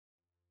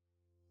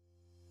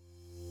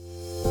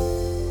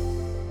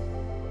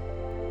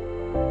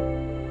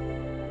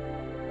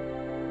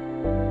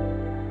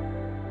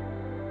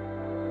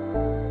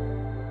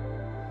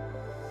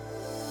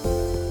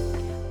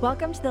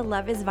Welcome to the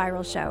Love is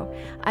Viral show.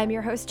 I'm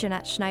your host,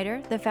 Jeanette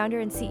Schneider, the founder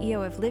and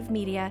CEO of Live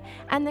Media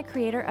and the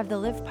creator of the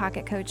Live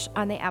Pocket Coach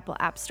on the Apple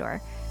App Store.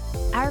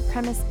 Our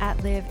premise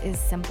at Live is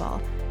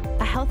simple.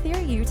 A healthier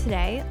you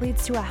today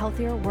leads to a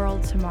healthier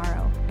world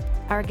tomorrow.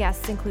 Our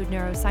guests include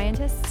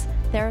neuroscientists,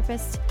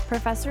 therapists,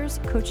 professors,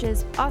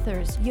 coaches,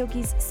 authors,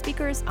 yogis,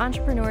 speakers,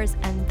 entrepreneurs,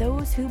 and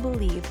those who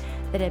believe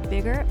that a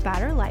bigger,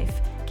 better life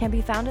can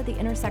be found at the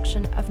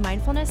intersection of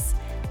mindfulness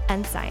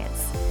and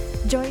science.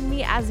 Join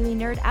me as we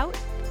nerd out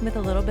with a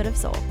little bit of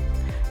soul.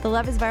 The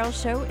Love is Viral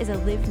show is a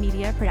Live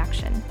Media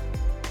production.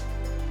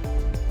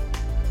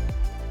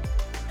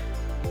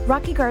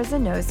 Rocky Garza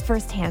knows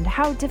firsthand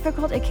how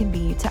difficult it can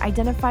be to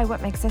identify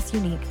what makes us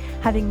unique,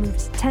 having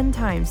moved 10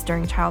 times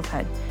during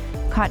childhood.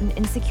 Caught in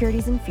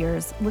insecurities and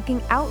fears,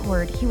 looking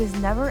outward, he was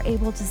never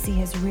able to see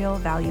his real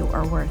value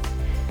or worth.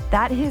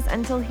 That is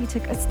until he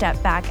took a step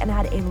back and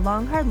had a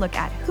long, hard look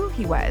at who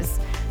he was,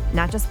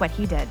 not just what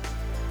he did.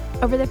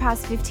 Over the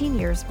past 15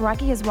 years,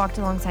 Rocky has walked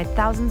alongside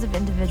thousands of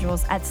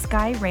individuals at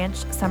Sky Ranch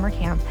Summer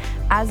Camp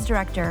as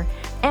director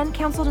and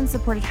counseled and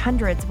supported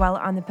hundreds while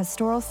on the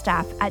pastoral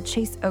staff at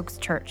Chase Oaks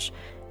Church.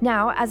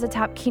 Now, as a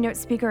top keynote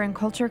speaker and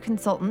culture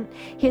consultant,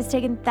 he has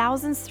taken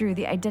thousands through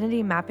the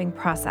identity mapping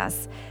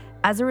process.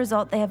 As a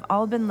result, they have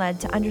all been led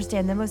to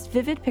understand the most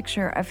vivid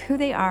picture of who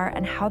they are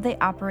and how they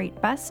operate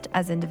best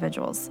as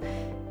individuals.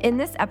 In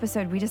this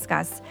episode, we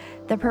discuss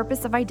the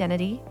purpose of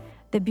identity,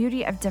 the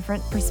beauty of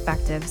different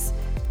perspectives,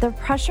 the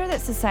pressure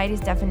that society's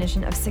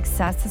definition of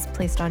success has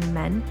placed on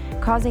men,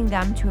 causing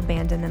them to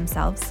abandon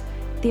themselves,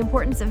 the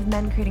importance of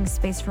men creating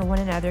space for one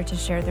another to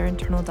share their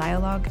internal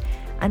dialogue,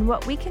 and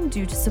what we can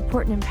do to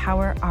support and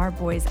empower our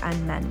boys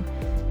and men.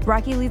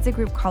 Rocky leads a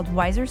group called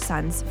Wiser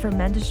Sons for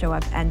men to show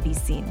up and be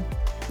seen.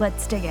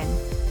 Let's dig in.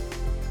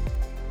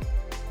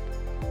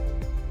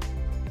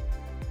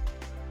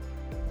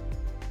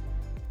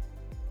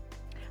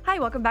 Hi,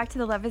 welcome back to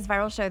the Love is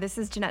Viral show. This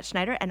is Jeanette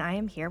Schneider, and I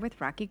am here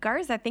with Rocky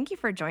Garza. Thank you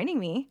for joining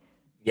me.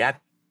 Yeah,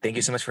 thank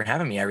you so much for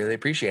having me. I really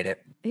appreciate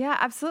it. Yeah,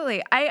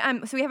 absolutely.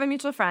 So we have a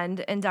mutual friend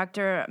in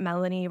Dr.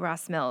 Melanie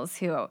Ross Mills,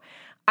 who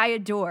I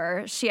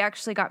adore. She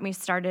actually got me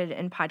started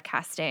in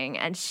podcasting,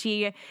 and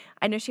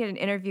I know she had an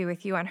interview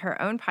with you on her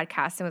own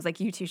podcast and was like,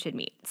 you two should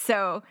meet.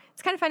 So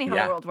it's kind of funny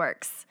how the world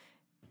works.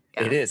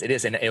 Yeah. It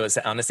is. And it was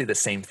honestly the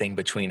same thing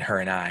between her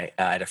and I.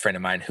 I had a friend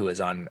of mine who was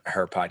on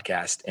her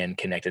podcast and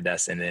connected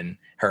us, and then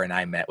her and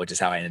I met, which is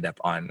how I ended up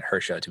on her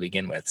show to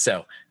begin with.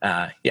 So,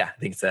 I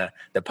think it's the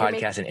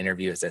podcast and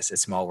interview is this, a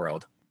small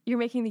world. You're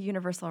making the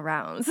universal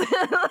rounds.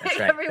 That's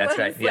right. That's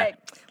right. Yeah. Like,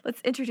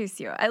 let's introduce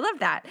you. I love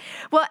that.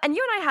 Well, and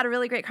you and I had a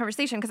really great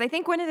conversation because I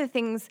think one of the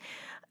things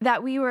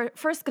that we were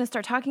first going to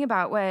start talking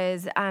about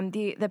was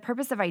the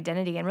purpose of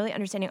identity and really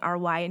understanding our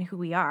why and who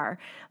we are.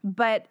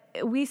 But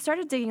we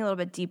started digging a little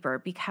bit deeper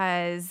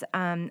because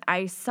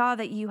I saw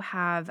that you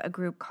have a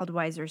group called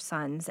Wiser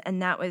Sons,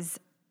 and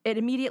it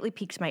immediately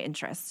piqued my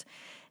interest.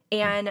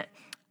 And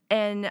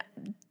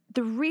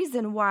the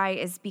reason why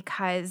is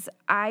because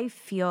I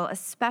feel,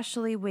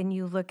 especially when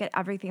you look at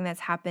everything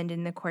that's happened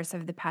in the course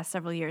of the past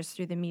several years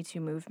through the Me Too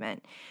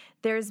movement,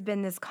 there's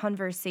been this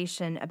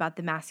conversation about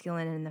the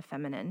masculine and the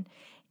feminine.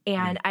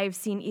 And I've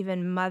seen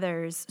even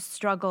mothers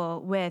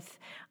struggle with,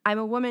 I'm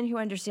a woman who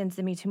understands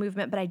the Me Too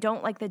movement, but I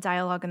don't like the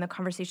dialogue and the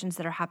conversations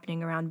that are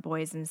happening around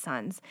boys and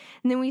sons.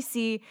 And then we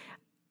see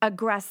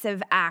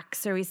aggressive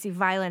acts or we see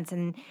violence,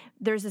 and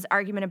there's this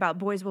argument about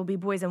boys will be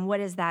boys, and what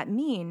does that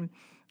mean?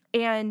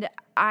 And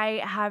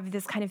I have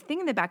this kind of thing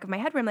in the back of my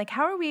head where I'm like,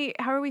 how are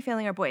we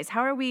failing our boys?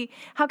 How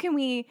can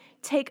we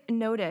take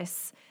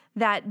notice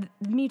that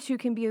Me Too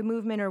can be a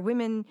movement or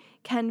women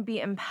can be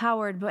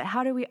empowered, but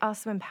how do we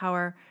also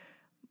empower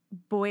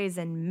boys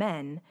and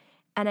men?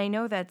 And I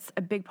know that's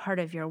a big part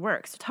of your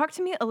work. So talk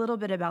to me a little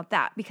bit about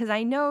that, because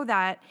I know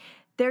that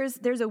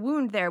there's a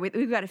wound there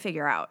we've got to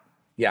figure out.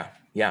 Yeah.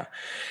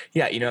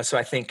 So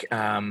I think,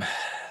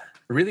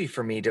 really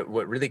for me,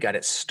 what really got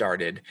it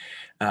started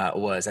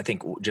was, I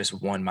think,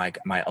 just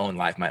my own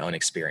life, my own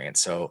experience.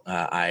 So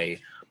my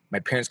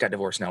parents got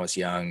divorced when I was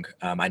young.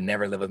 I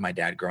never lived with my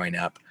dad growing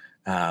up.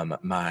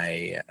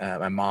 My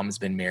mom's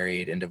been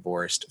married and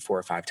divorced 4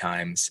 or 5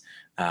 times.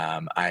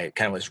 I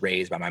kind of was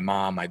raised by my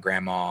mom, my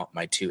grandma,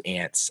 my 2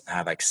 aunts. I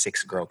have like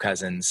 6 girl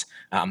cousins.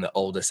 I'm the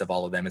oldest of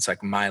all of them. It's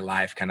like my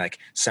life kind of like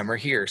summer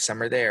here,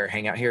 summer there,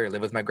 hang out here,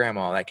 live with my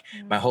grandma. Like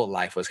my whole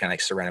life was kind of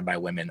like surrounded by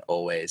women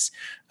always.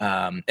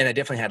 And I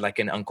definitely had like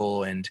an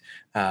uncle and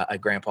a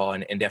grandpa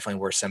and definitely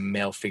were some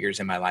male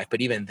figures in my life.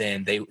 But even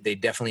then they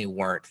definitely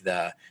weren't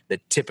the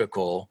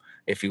typical,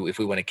 if we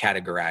want to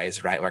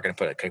categorize, right, we're going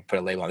to put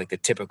a label on like the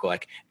typical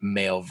like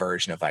male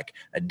version of like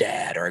a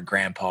dad or a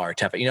grandpa or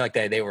tough, like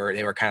that. They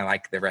were kind of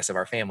like the rest of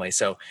our family.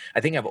 So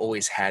I think I've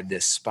always had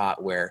this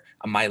spot where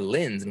my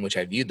lens in which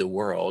I viewed the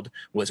world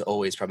was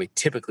always probably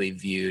typically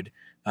viewed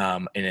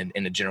in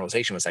a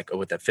generalization was like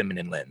with a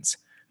feminine lens.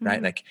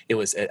 right? Like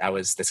I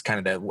was this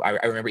kind of I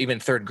remember even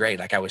third grade,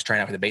 like I was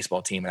trying out for the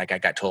baseball team and like I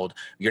got told,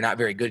 you're not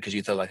very good because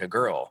you throw like a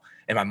girl.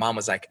 And my mom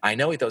was like, I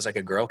know he throws like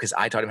a girl because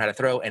I taught him how to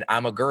throw and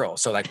I'm a girl.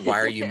 So like, why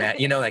are you mad?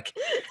 Like,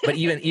 but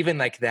even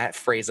like that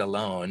phrase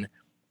alone,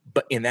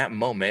 but in that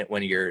moment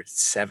when you're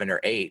 7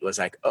 or 8 was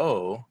like,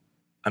 oh,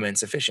 I'm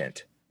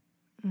insufficient.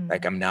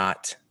 Like I'm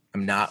not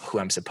who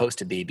I'm supposed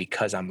to be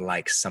because I'm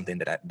like something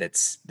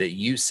that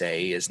you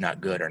say is not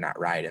good or not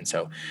right. And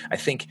so I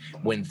think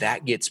when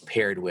that gets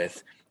paired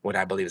with what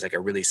I believe is like a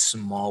really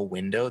small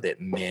window that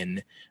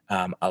men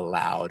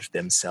allowed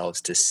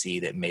themselves to see,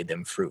 that made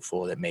them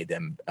fruitful, that made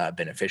them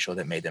beneficial,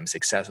 that made them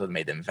successful, that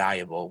made them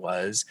valuable,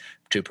 was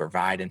to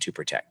provide and to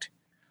protect.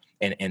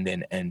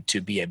 And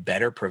to be a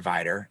better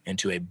provider and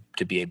to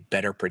be a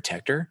better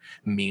protector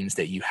means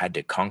that you had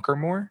to conquer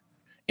more.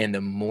 And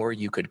the more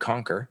you could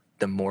conquer,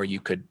 the more you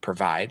could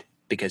provide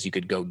because you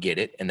could go get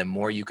it. And the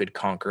more you could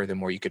conquer, the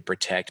more you could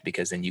protect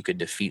because then you could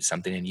defeat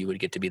something and you would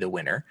get to be the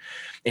winner.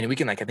 And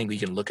I think we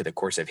can look at the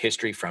course of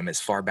history from as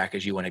far back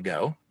as you want to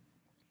go.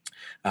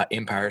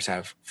 Empires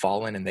have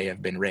fallen and they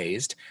have been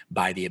raised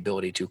by the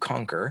ability to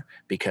conquer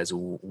because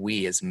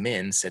we as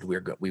men said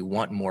we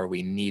want more,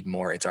 we need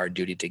more, it's our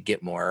duty to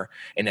get more.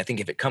 And I think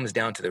if it comes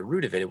down to the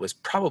root of it, it was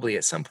probably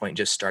at some point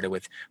just started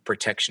with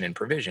protection and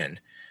provision.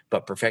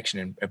 But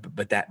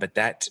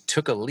that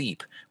took a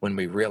leap when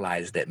we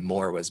realized that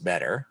more was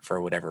better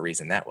for whatever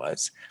reason that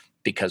was,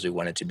 because we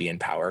wanted to be in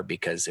power,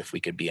 because if we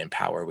could be in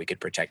power, we could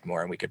protect more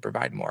and we could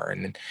provide more.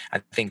 And I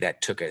think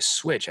that took a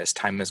switch as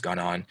time has gone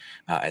on,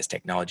 as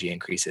technology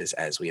increases,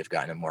 as we have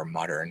gotten more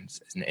modern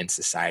in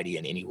society,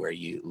 and anywhere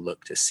you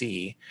look to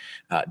see,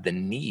 the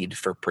need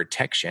for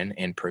protection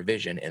and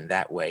provision in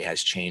that way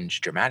has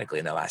changed dramatically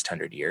in the last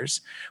 100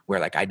 years, where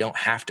like I don't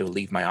have to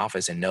leave my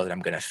office and know that I'm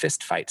going to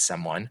fist fight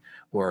someone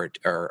or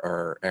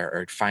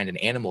find an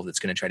animal that's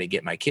going to try to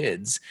get my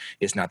kids.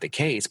 Is not the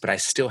case, but I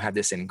still have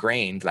this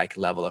ingrained like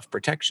level of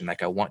protection.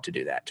 Like I want to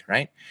do that.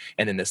 Right.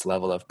 And then this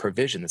level of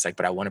provision that's like,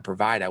 but I want to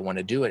provide, I want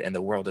to do it. And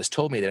the world has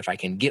told me that if I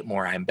can get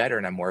more, I'm better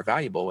and I'm more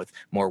valuable with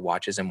more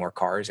watches and more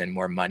cars and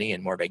more money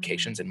and more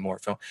vacations and more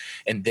film.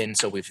 And then,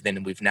 so we're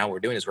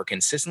doing is we're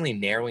consistently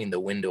narrowing the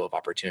window of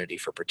opportunity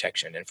for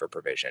protection and for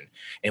provision.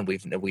 And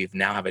we've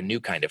now have a new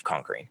kind of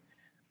conquering.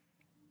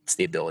 It's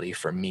the ability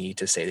for me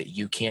to say that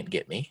you can't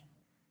get me.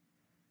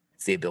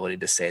 It's the ability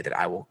to say that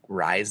I will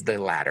rise the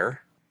ladder.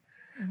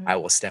 I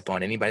will step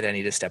on anybody that I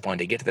need to step on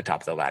to get to the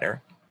top of the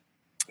ladder.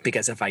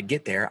 Because if I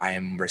get there, I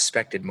am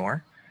respected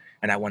more.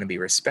 And I want to be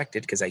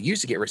respected because I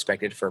used to get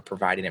respected for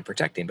providing and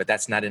protecting, but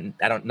that's not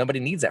nobody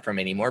needs that from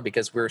me anymore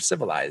because we're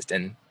civilized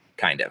and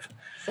kind of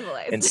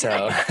civilized. And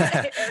so,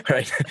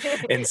 right.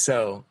 And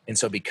so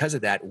because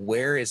of that,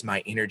 where is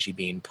my energy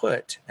being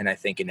put? And I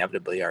think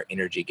inevitably our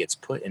energy gets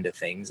put into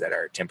things that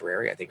are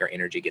temporary. I think our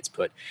energy gets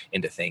put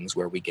into things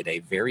where we get a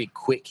very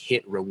quick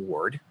hit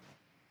reward,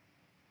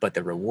 but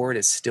the reward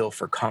is still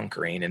for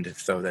conquering. And to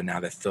throw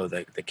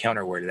the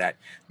counter word to that,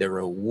 the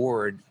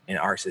reward in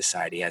our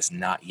society has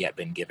not yet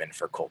been given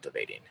for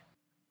cultivating.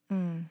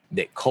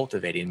 That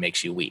cultivating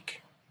makes you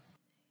weak.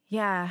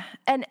 Yeah.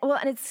 And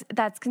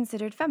that's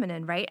considered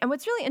feminine, right? And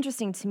what's really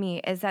interesting to me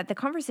is that the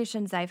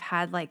conversations I've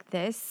had like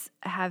this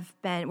have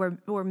been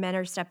where men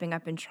are stepping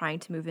up and trying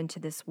to move into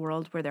this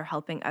world where they're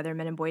helping other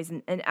men and boys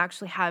and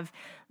actually have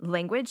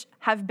language,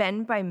 have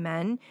been by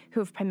men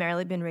who have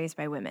primarily been raised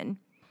by women.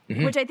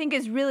 Which I think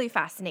is really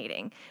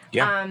fascinating.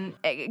 Yeah.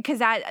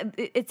 Because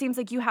it seems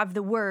like you have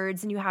the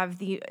words and you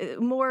have you're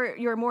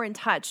more in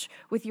touch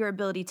with your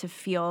ability to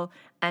feel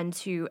and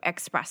to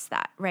express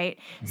that, right?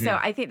 So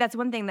I think that's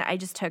one thing that I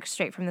just took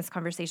straight from this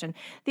conversation.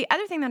 The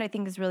other thing that I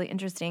think is really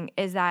interesting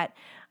is that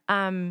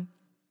I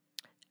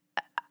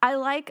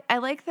like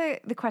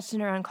the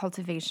question around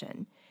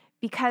cultivation,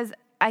 because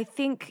I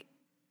think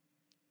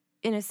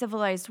in a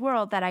civilized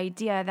world, that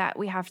idea that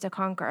we have to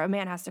conquer, a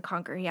man has to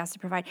conquer, he has to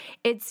provide,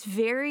 it's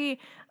very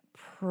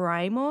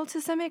primal to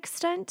some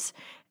extent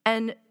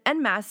and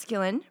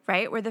masculine,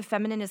 right? Where the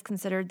feminine is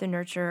considered the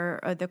nurturer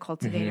or the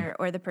cultivator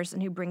or the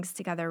person who brings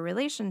together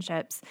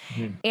relationships.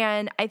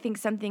 And I think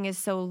something is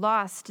so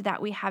lost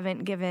that we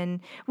haven't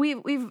given,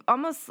 we've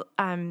almost,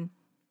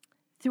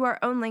 through our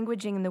own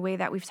languaging and the way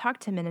that we've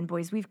talked to men and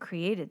boys, we've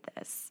created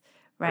this,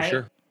 right? For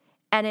sure.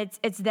 And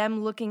it's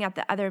them looking at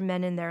the other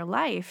men in their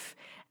life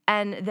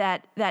and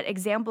that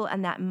example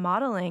and that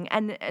modeling.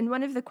 And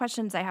one of the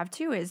questions I have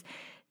too is,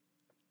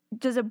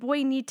 does a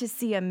boy need to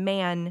see a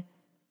man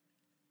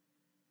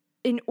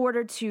in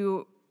order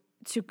to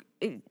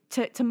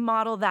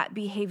model that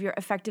behavior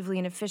effectively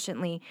and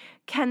efficiently?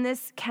 Can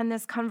this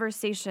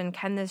conversation,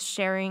 can this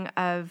sharing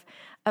of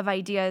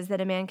ideas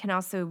that a man can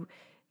also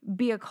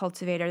be a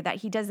cultivator, that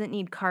he doesn't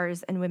need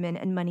cars and women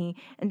and money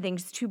and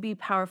things to be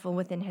powerful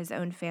within his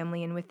own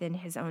family and within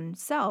his own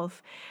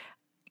self,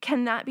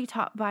 can that be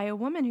taught by a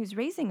woman who's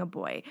raising a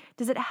boy?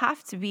 Does it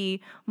have to be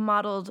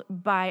modeled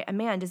by a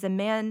man? Does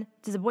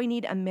a boy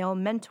need a male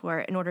mentor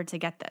in order to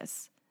get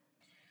this?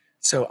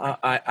 So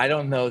I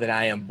don't know that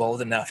I am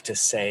bold enough to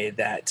say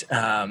that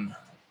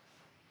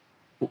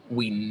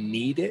we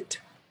need it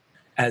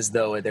as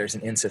though there's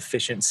an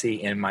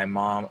insufficiency in my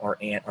mom or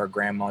aunt or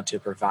grandma to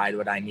provide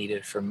what I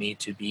needed for me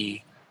to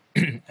be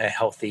a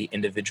healthy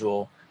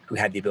individual who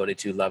had the ability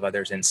to love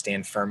others and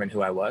stand firm in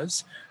who I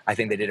was. I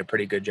think they did a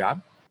pretty good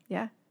job.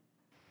 Yeah.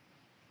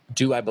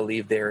 Do I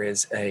believe there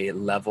is a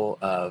level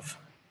of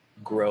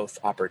growth,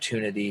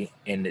 opportunity,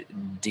 and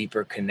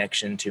deeper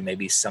connection to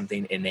maybe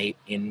something innate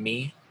in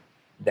me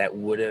that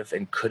would have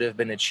and could have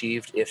been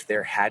achieved if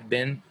there had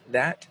been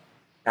that?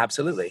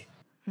 Absolutely.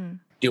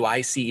 Do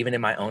I see, even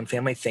in my own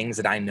family, things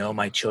that I know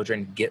my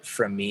children get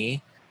from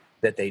me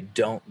that they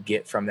don't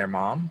get from their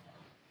mom?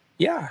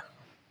 Yeah.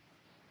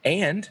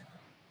 And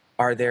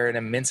are there an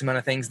immense amount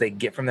of things they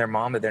get from their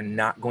mom that they're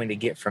not going to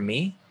get from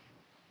me?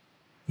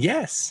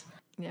 Yes.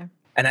 Yeah.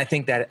 And I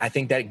think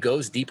that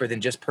goes deeper than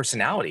just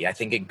personality. I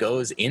think it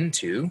goes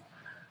into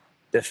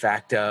the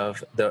fact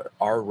of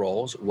our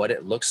roles, what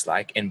it looks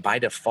like, and by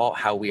default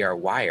how we are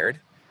wired,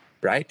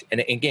 right?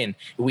 And again,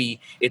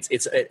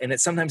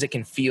 sometimes it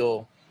can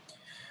feel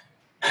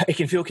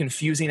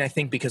confusing, I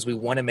think, because we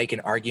want to make an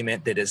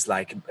argument that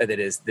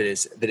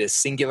is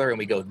singular, and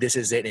we go, this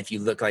is it, and if you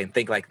look like and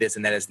think like this,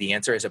 and that is the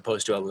answer, as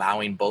opposed to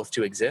allowing both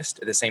to exist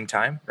at the same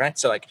time, right?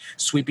 So like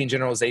sweeping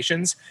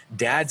generalizations,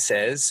 dad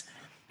says,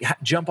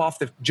 jump off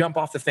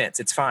the fence,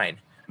 it's fine.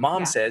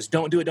 Mom says,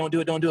 don't do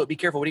it, be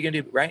careful, what are you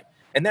gonna do, right?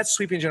 And that's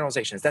sweeping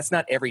generalizations. That's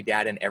not every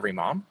dad and every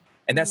mom.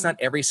 And that's not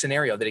every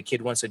scenario that a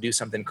kid wants to do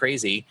something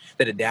crazy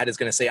that a dad is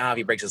going to say, if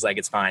he breaks his leg,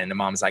 it's fine. And the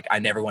mom's like, I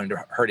never wanted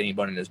to hurt any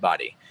bone in his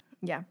body.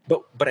 Yeah.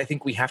 But I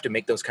think we have to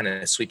make those kind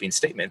of sweeping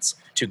statements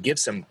to give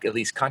some at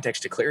least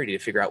context to clarity,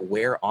 to figure out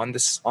where on the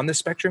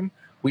spectrum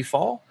we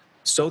fall,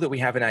 so that we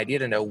have an idea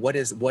to know what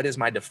is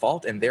my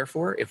default. And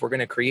therefore, if we're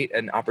going to create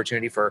an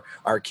opportunity for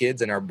our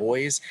kids and our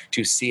boys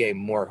to see a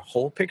more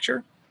whole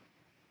picture,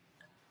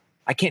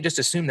 I can't just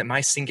assume that my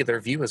singular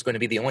view is going to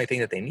be the only thing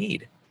that they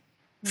need.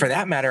 For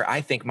that matter, I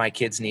think my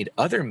kids need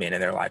other men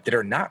in their life that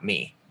are not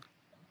me.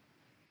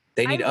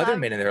 They need other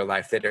men in their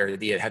life that have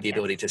the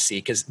ability to see,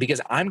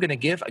 because I'm going to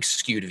give a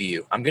skewed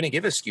view. I'm going to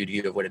give a skewed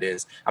view of what it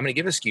is. I'm going to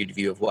give a skewed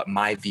view of what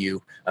my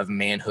view of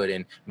manhood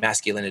and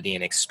masculinity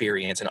and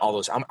experience and all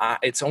those.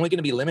 It's only going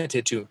to be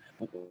limited to,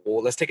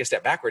 well, let's take a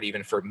step backward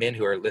even for men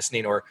who are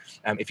listening, or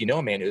if you know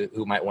a man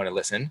who might want to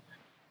listen.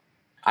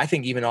 I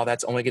think even all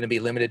that's only going to be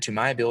limited to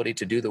my ability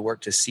to do the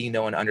work to see,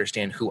 know, and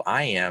understand who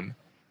I am,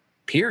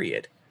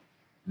 period.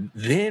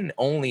 Then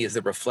only is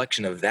the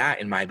reflection of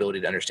that and my ability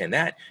to understand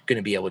that going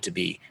to be able to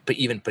be, but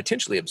even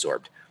potentially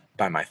absorbed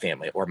by my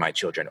family or my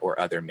children or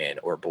other men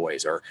or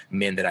boys or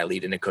men that I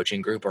lead in a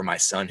coaching group, or my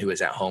son who is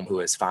at home,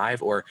 who is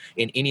 5, or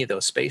in any of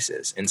those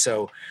spaces. And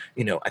so,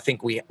 I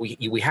think we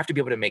have to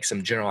be able to make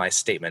some generalized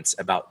statements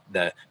about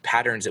the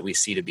patterns that we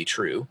see to be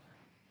true,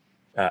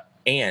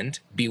 and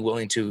be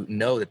willing to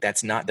know that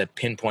that's not the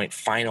pinpoint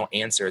final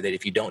answer, that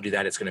if you don't do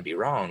that, it's going to be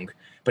wrong.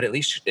 But at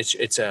least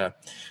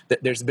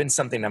there's been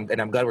something,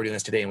 and I'm glad we're doing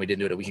this today and we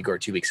didn't do it a week ago or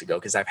 2 weeks ago,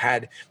 because I've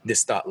had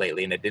this thought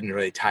lately and it didn't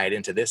really tie it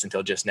into this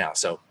until just now.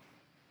 So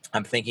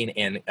I'm thinking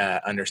and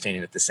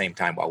understanding at the same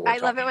time while we're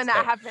talking. I love it when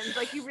that happens.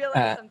 Like you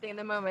realize something in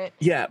the moment.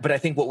 Yeah, but I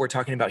think what we're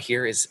talking about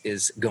here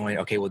is going,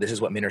 okay, well, this is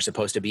what men are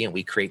supposed to be. And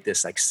we create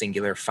this like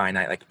singular,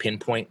 finite, like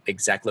pinpoint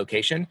exact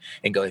location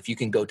and go, if you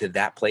can go to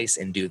that place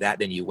and do that,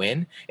 then you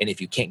win. And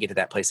if you can't get to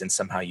that place, then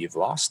somehow you've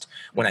lost.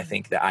 When I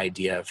think the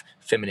idea of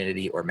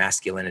femininity or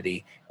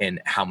masculinity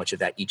and how much of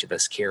that each of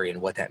us carry and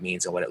what that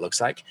means and what it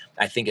looks like,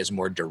 I think is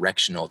more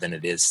directional than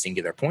it is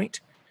singular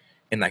point.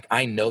 And like,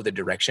 I know the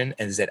direction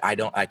is that I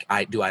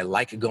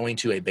like going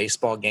to a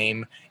baseball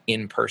game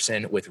in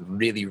person with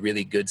really,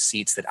 really good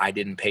seats that I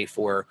didn't pay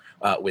for,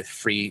 with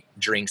free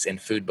drinks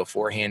and food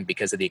beforehand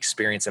because of the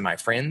experience of my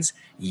friends?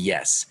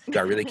 Yes. Do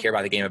I really care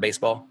about the game of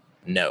baseball?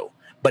 No.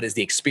 But is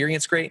the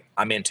experience great?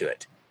 I'm into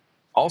it.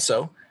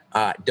 Also,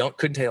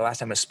 couldn't tell you the last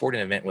time a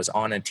sporting event was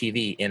on a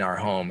TV in our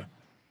home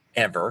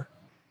ever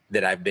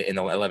that I've been in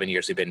the 11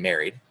 years we've been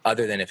married,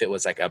 other than if it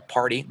was like a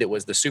party that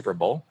was the Super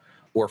Bowl,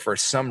 or for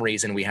some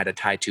reason we had to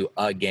tie to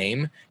a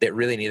game that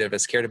really neither of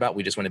us cared about.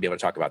 We just want to be able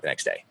to talk about the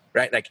next day,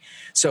 right? Like,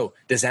 so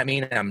does that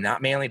mean I'm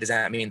not manly? Does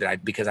that mean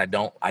that because I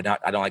don't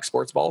like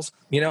sports balls?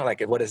 Like,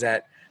 what is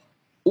that?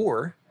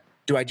 Or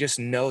do I just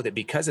know that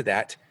because of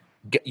that,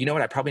 you know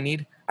what I probably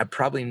need? I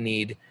probably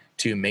need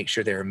to make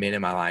sure there are men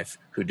in my life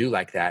who do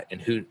like that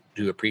and who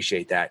do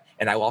appreciate that.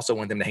 And I also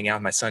want them to hang out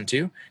with my son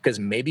too, because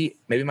maybe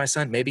my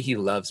son, maybe he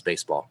loves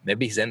baseball.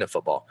 Maybe he's into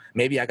football.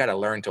 Maybe I got to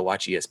learn to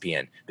watch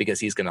ESPN because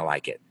he's going to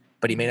like it.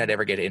 But he may not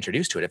ever get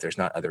introduced to it if there's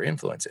not other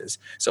influences.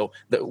 So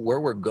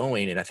where we're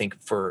going, and I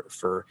think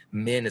for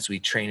men, as we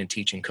train and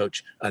teach and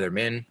coach other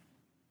men,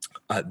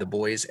 the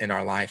boys in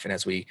our life, and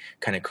as we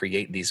kind of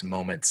create these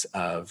moments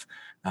of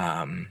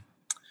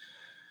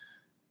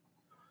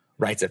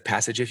rites of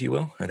passage, if you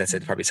will, that's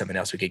probably something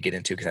else we could get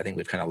into, because I think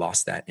we've kind of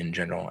lost that in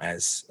general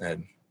as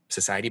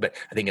society. But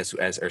I think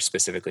as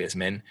specifically as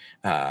men,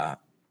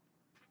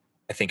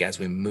 I think as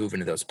we move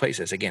into those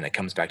places, again, it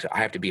comes back to I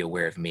have to be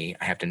aware of me.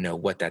 I have to know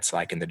what that's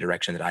like in the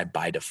direction that I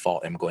by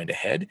default am going to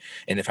head.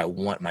 And if I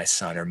want my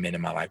son or men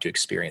in my life to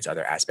experience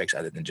other aspects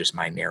other than just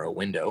my narrow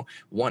window,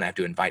 one, I have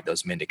to invite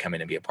those men to come in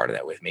and be a part of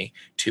that with me.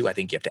 Two, I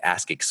think you have to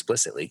ask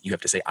explicitly. You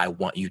have to say, I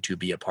want you to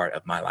be a part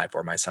of my life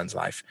or my son's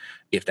life,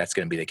 if that's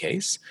going to be the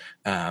case.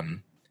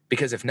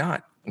 Because if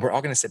not, we're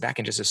all going to sit back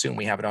and just assume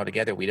we have it all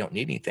together. We don't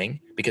need anything,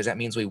 because that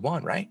means we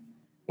won, right?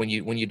 When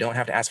you don't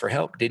have to ask for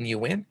help, didn't you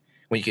win?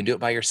 When you can do it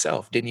by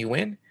yourself, didn't you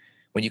win?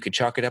 When you could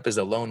chalk it up as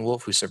a lone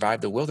wolf who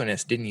survived the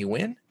wilderness, didn't you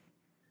win?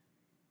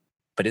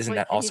 But isn't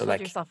that also you told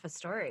like yourself a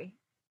story?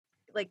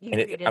 Like you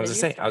I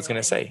was going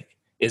to say,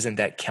 isn't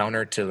that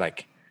counter to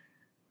like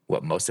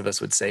what most of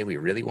us would say we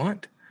really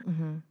want?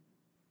 Mm-hmm.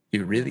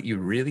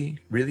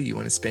 You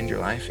want to spend your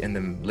life in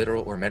the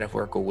literal or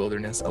metaphorical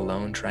wilderness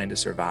alone, trying to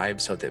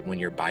survive, so that when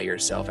you're by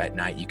yourself at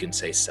night, you can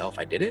say, self,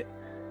 I did it?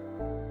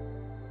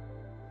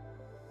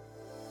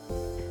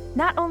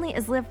 Not only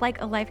is Live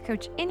Like a Life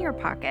Coach in your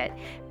pocket,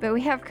 but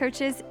we have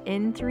coaches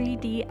in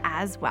 3D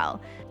as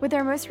well. With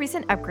our most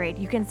recent upgrade,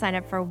 you can sign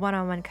up for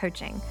one-on-one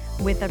coaching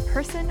with a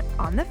person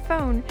on the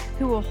phone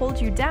who will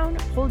hold you down,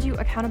 hold you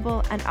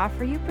accountable, and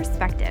offer you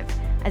perspective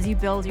as you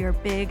build your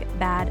big,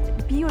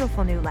 bad,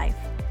 beautiful new life.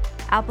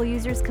 Apple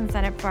users can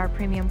sign up for our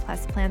Premium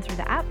Plus plan through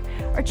the app,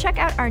 or check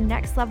out our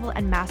next level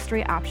and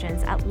mastery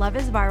options at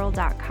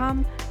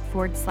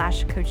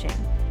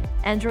loveisviral.com/coaching.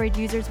 Android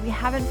users, we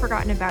haven't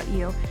forgotten about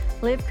you.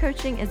 Live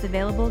Coaching is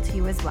available to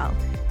you as well.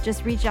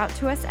 Just reach out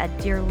to us at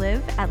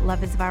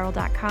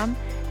dearlive@loveisviral.com,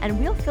 and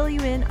we'll fill you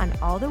in on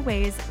all the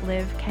ways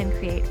Live can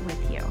create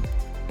with you.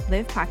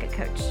 Live Pocket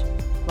Coach.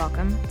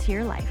 Welcome to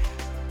your life.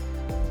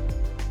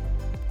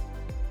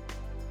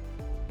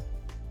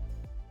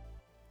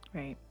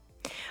 Right.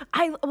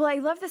 I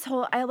love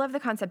the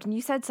concept. And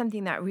you said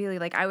something that really,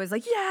 like, I was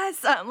like,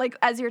 yes, like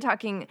as you're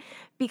talking,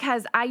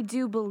 because I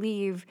do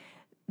believe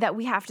that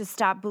we have to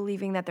stop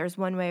believing that there's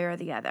one way or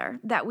the other,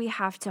 that we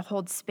have to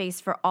hold space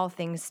for all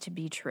things to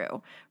be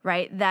true,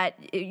 right?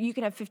 That you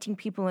can have 15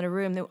 people in a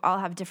room that all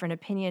have different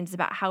opinions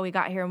about how we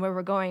got here and where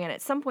we're going. And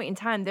at some point in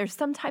time, there's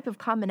some type of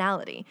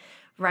commonality,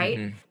 right?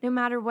 Mm-hmm. No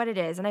matter what it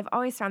is. And I've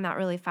always found that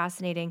really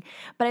fascinating.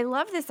 But I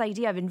love this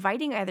idea of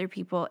inviting other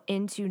people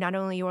into not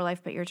only your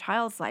life, but your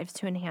child's life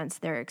to enhance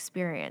their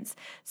experience,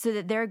 so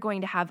that they're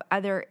going to have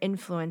other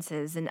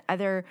influences and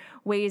other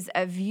ways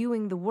of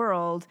viewing the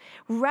world,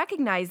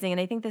 recognizing, and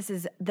I think this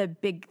is the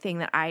big thing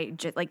that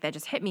that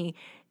just hit me,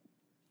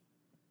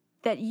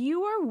 that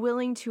you are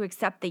willing to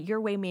accept that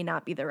your way may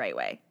not be the right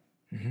way,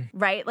 mm-hmm.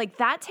 right? Like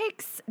that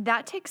takes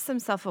some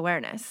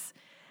self-awareness.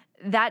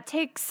 That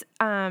takes,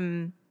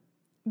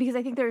 because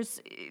I think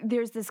there's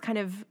this kind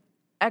of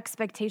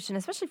expectation,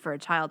 especially for a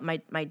child.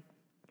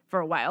 For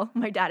a while,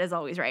 my dad is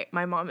always right.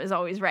 My mom is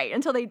always right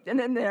and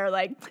then they're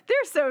like,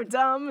 they're so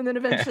dumb. And then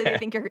eventually they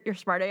think you're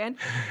smart again.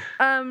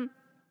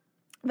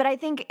 But I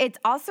think it's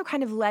also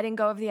kind of letting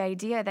go of the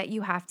idea that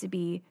you have to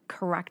be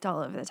correct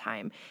all of the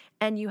time.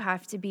 And you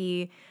have to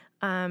be,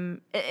 I'm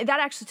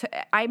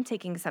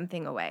taking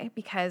something away,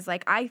 because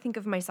like I think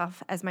of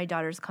myself as my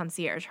daughter's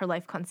concierge, her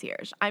life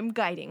concierge. I'm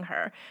guiding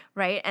her,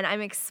 right? And I'm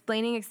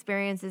explaining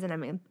experiences and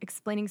I'm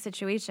explaining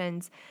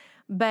situations.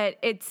 But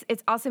it's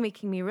also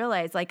making me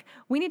realize, like,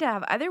 we need to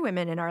have other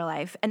women in our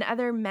life and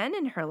other men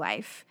in her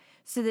life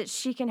so that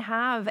she can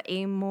have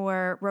a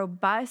more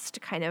robust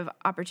kind of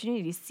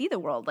opportunity to see the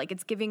world. Like,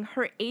 it's giving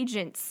her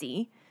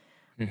agency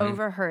mm-hmm.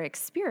 over her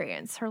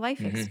experience, her life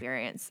mm-hmm.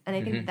 experience. And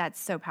I think mm-hmm. that's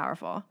so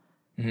powerful.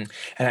 Mm-hmm.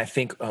 And I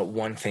think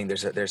one thing,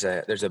 there's a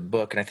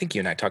book, and I think you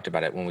and I talked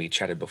about it when we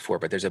chatted before,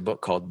 but there's a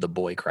book called The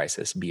Boy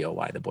Crisis,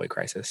 BOY, The Boy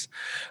Crisis.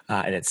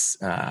 And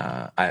it's,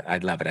 I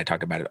love it. I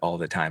talk about it all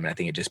the time. And I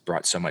think it just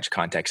brought so much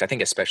context. I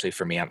think especially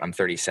for me, I'm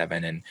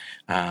 37 and,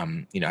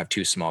 I have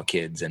two small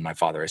kids and my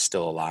father is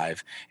still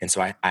alive. And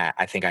so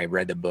I think I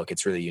read the book.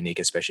 It's really unique,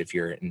 especially if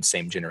you're in the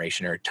same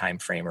generation or time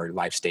frame or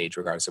life stage,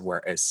 regardless of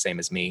where, as same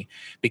as me,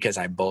 because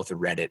I both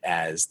read it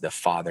as the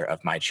father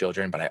of my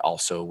children, but I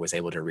also was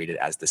able to read it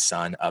as the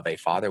son of a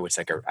father, which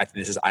I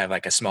have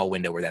like a small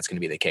window where that's going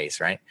to be the case,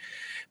 right?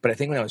 But I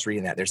think when I was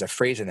reading that, there's a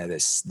phrase in there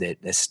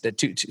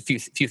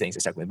few things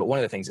that stuck with me. But one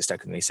of the things that stuck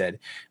with me said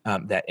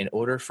that in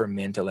order for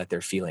men to let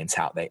their feelings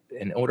out, they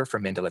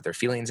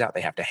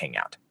have to hang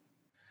out.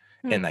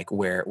 And like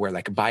where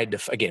like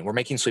again, we're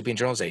making sweeping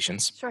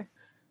generalizations. Sure.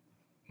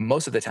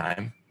 Most of the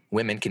time,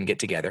 women can get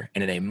together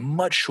and in a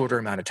much shorter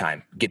amount of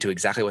time get to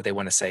exactly what they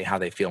want to say, how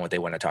they feel, and what they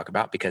want to talk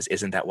about. Because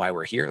isn't that why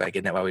we're here? Like,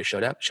 isn't that why we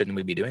showed up? Shouldn't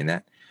we be doing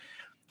that?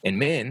 And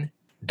men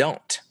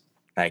don't.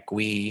 Like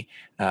we,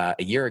 a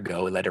year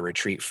ago, led a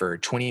retreat for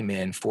 20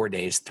 men, 4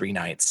 days, 3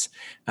 nights.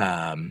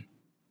 And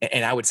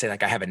I would say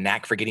like I have a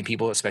knack for getting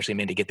people, especially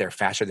men, to get there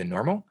faster than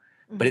normal.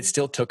 Mm-hmm. But it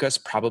still took us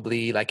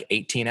probably like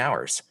 18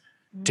 hours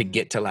to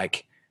get to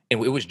like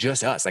And it was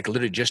just us, like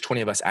literally just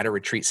 20 of us at a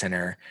retreat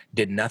center,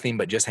 did nothing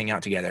but just hang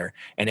out together.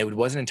 And it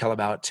wasn't until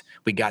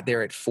we got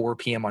there at 4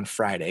 p.m. on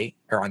Friday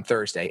or on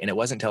Thursday. And it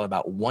wasn't until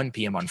about 1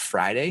 p.m. on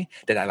Friday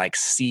that I like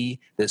see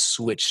the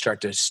switch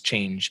start to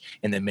change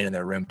in the men in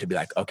the room to be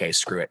like, okay,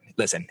 screw it.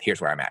 Listen, here's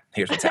where I'm at.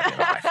 Here's what's happening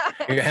in my life.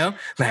 You know?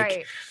 Like,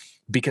 Right.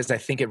 because I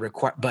think it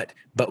requires, but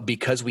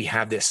because we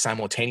have this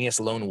simultaneous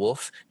lone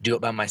wolf, do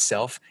it by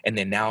myself, and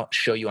then now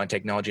show you on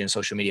technology and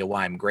social media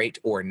why I'm great,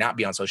 or not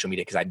be on social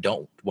media because I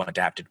don't want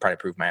to have to try to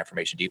prove my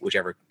affirmation to you,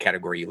 whichever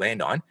category you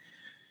land on,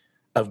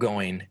 of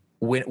going,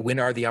 when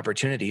are the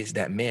opportunities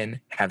that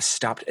men have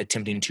stopped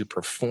attempting to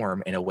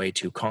perform in a way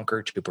to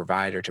conquer, to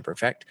provide, or to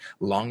perfect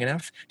long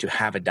enough to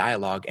have a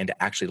dialogue and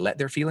to actually let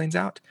their feelings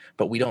out?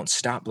 But we don't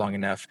stop long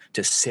enough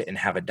to sit and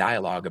have a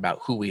dialogue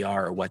about who we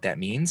are or what that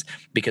means,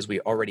 because we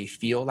already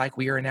feel like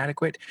we are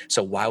inadequate.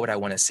 So why would I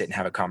want to sit and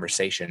have a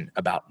conversation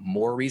about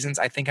more reasons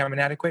I think I'm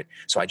inadequate?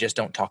 So I just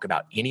don't talk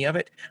about any of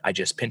it. I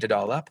just pent it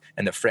all up.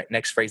 And the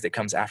next phrase that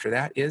comes after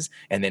that is,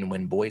 and then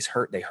when boys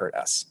hurt, they hurt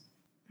us.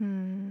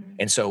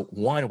 And so,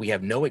 one, we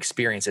have no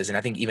experiences. And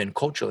I think even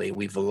culturally,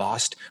 we've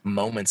lost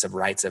moments of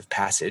rites of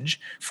passage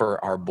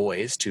for our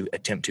boys to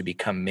attempt to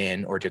become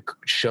men or to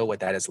show what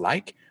that is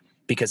like.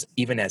 Because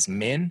even as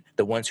men,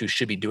 the ones who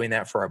should be doing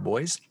that for our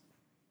boys,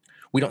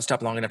 we don't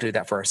stop long enough to do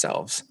that for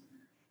ourselves.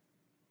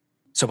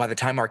 So by the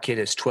time our kid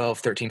is 12,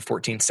 13,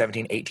 14,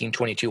 17, 18,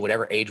 22,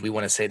 whatever age we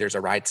want to say there's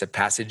a rites of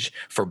passage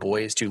for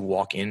boys to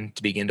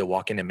begin to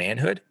walk into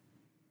manhood,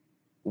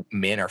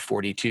 men are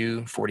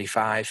 42,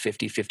 45,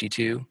 50,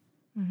 52.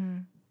 Mm-hmm.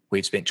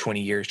 We'd spent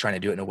 20 years trying to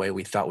do it in a way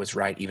we thought was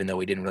right, even though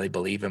we didn't really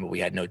believe in, but we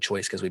had no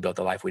choice because we built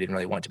the life we didn't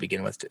really want to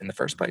begin with in the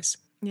first place.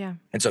 Yeah.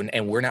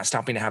 And we're not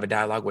stopping to have a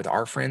dialogue with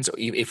our friends,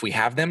 if we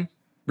have them,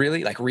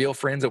 really, like real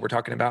friends that we're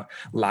talking about,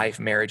 life,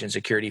 marriage,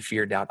 insecurity,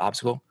 fear, doubt,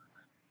 obstacle.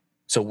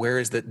 So where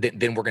is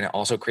then we're going to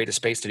also create a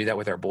space to do that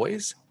with our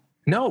boys?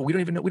 No, we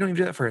don't even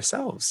do that for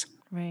ourselves.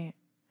 Right.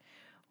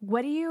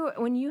 When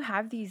you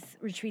have these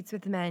retreats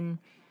with men,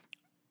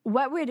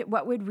 what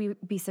would we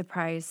be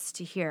surprised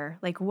to hear?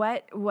 Like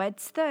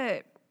what's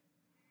the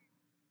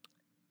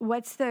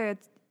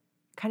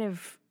kind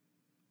of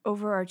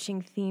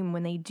overarching theme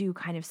when they do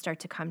kind of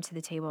start to come to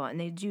the table and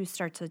they do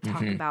start to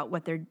talk about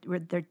what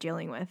they're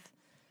dealing with?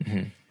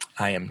 Mm-hmm.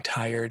 I am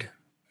tired.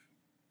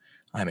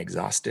 I'm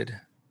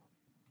exhausted.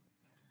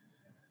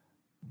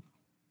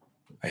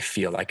 I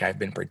feel like I've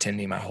been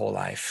pretending my whole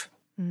life.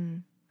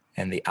 Mm.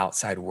 And the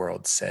outside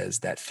world says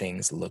that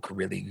things look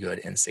really good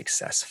and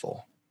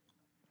successful.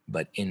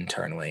 But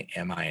internally,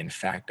 am I in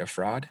fact a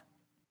fraud?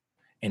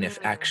 And if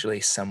actually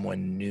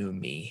someone knew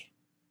me,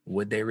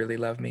 would they really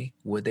love me?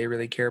 Would they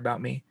really care about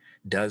me?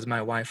 Does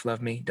my wife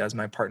love me? Does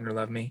my partner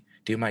love me?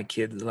 Do my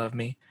kids love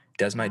me?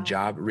 Does my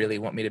job really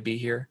want me to be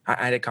here?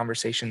 I had a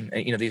conversation,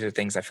 these are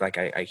things I feel like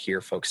I hear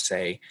folks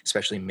say,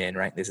 especially men,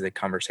 right? These are the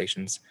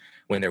conversations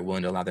when they're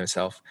willing to allow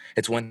themselves.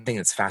 It's one thing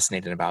that's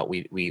fascinating about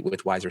we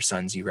with Wiser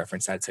Sons, you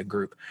referenced that. It's a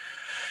group,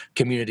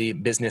 community,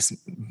 business,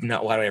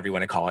 not whatever you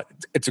want to call it.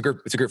 It's a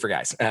group for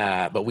guys.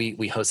 But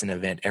we host an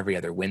event every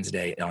other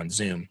Wednesday on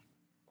Zoom.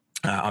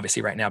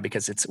 Obviously right now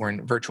because we're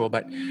in virtual,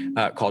 but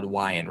called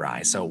Why in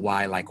Rye. So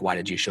why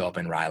did you show up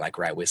in Rye, like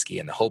rye whiskey?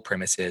 And the whole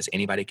premise is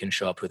anybody can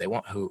show up who they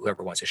want,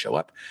 whoever wants to show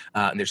up.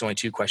 And there's only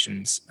two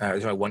questions.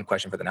 There's only one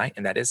question for the night.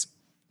 And that is,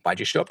 why'd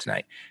you show up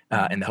tonight?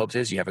 And the hopes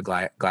is you have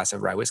a glass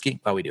of rye whiskey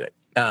while we do it.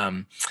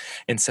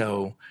 And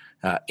so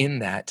in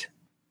that,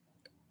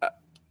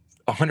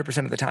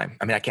 100% of the time,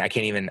 I mean,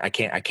 I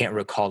can't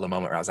recall the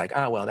moment where I was like,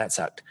 oh, well, that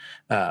sucked.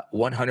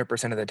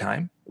 100% of the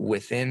time,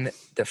 within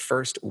the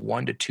first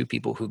 1 to 2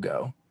 people who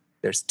go,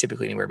 there's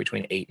typically anywhere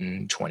between 8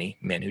 and 20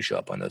 men who show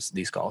up on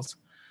these calls.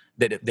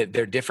 That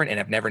they're different,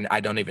 and I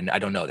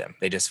don't know them.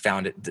 They just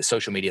found it. The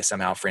social media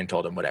somehow, a friend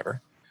told them,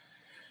 whatever.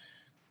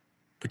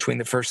 Between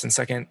the first and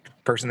second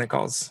person that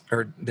calls,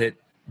 or that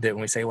when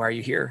we say, why are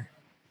you here?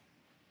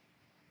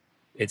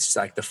 It's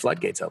like the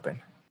floodgates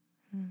open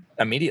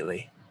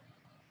immediately.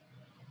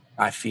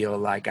 I feel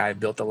like I've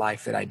built a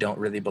life that I don't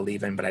really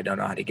believe in, but I don't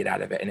know how to get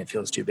out of it. And it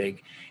feels too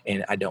big.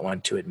 And I don't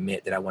want to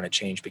admit that I want to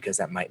change because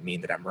that might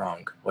mean that I'm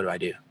wrong. What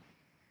do?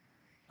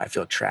 I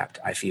feel trapped.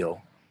 I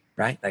feel,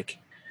 right? Like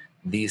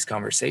these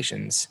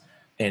conversations.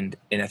 And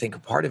I think a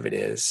part of it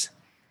is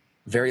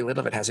very little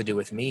of it has to do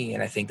with me.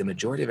 And I think the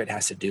majority of it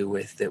has to do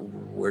with that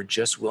we're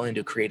just willing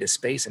to create a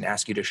space and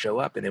ask you to show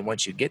up. And then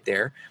once you get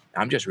there,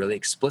 I'm just really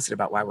explicit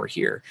about why we're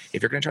here.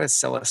 If you're going to try to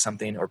sell us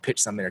something or pitch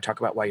something or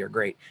talk about why you're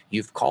great,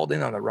 you've called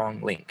in on the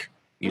wrong link.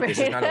 This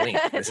is not a link.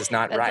 This is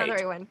not right. Not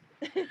the right one.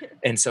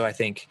 And so I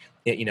think,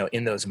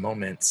 in those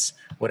moments,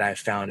 what I've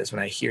found is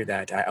when I hear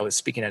that, I was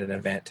speaking at an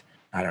event,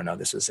 I don't know,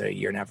 this was a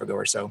year and a half ago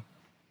or so.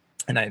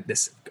 And I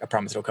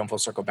promise it'll come full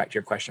circle back to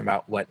your question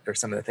about what are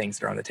some of the things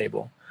that are on the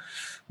table.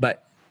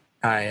 But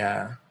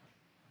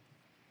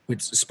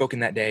we'd spoken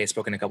that day,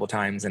 spoken a couple of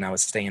times, and I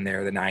was staying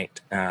there the night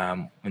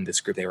in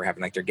this group. They were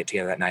having like their get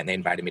together that night, and they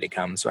invited me to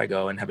come. So I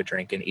go and have a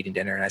drink and eating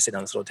dinner, and I sit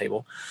on this little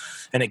table.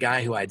 And a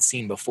guy who I'd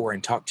seen before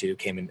and talked to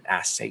came and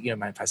asked, "Hey,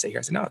 mind if I sit here?"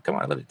 I said, "No, come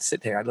on, I'd love to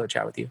sit there. I'd love to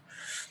chat with you."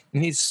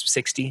 And he's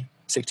 60,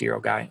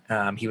 60-year-old guy.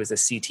 He was the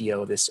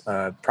CTO of this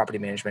property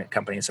management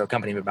company. So a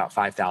company of about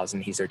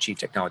 5,000. He's their chief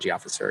technology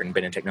officer and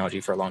been in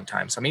technology for a long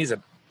time. So I mean, he's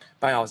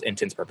by all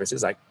intents and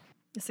purposes, like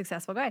A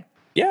successful guy.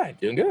 yeah,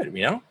 doing good,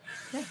 Yeah.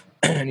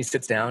 And he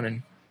sits down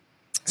and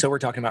so we're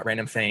talking about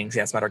random things. He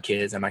asks about our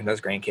kids. I'm talking about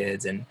his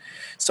grandkids. And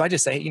so I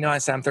just say, I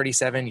said, I'm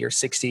 37, you're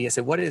 60. I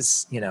said, what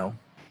is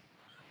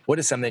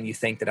something you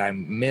think that I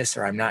miss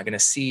or I'm not going to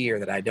see or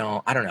that I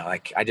don't know.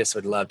 Like, I just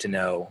would love to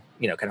know,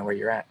 kind of where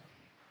you're at.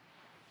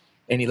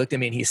 And he looked at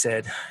me and he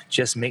said,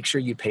 just make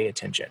sure you pay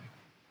attention.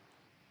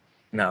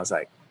 And I was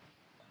like,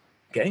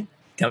 okay,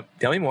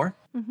 tell me more.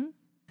 Mm-hmm.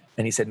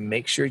 And he said,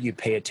 make sure you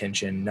pay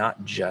attention,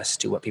 not just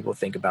to what people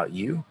think about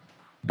you,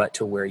 but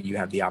to where you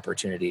have the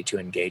opportunity to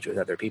engage with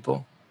other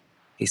people.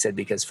 He said,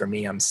 because for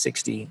me, I'm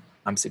 60,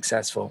 I'm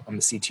successful, I'm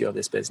the CTO of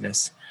this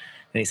business.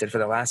 And he said, for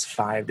the last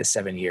 5 to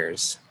 7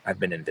 years, I've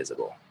been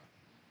invisible.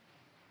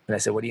 And I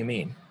said, what do you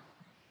mean?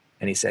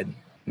 And he said,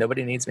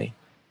 nobody needs me.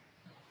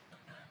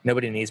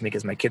 Nobody needs me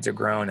because my kids are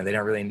grown and they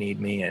don't really need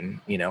me. And,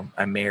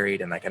 I'm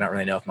married and like, I don't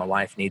really know if my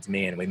wife needs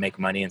me and we make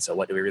money. And so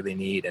what do we really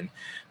need? And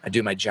I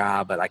do my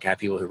job, but like I have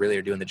people who really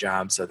are doing the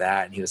job. So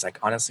that, and he was like,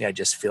 honestly, I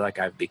just feel like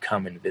I've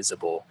become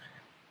invisible.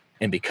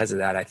 And because of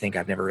that, I think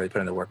I've never really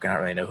put in the work. I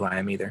don't really know who I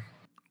am either.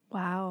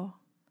 Wow.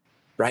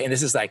 Right. And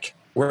this is like,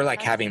 we're like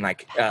That's having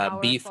like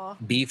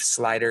beef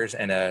sliders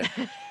and a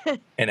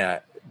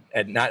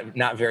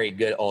not very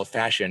good old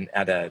fashioned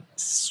at a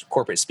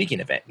corporate speaking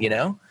event,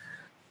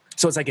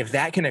 So it's like, if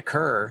that can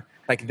occur,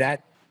 like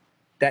that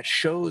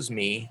shows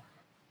me,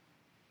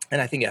 and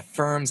I think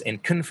affirms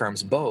and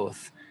confirms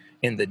both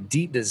in the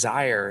deep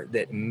desire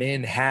that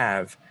men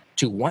have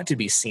to want to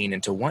be seen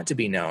and to want to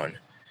be known.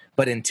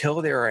 But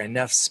until there are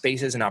enough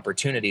spaces and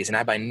opportunities, and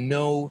I by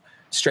no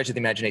stretch of the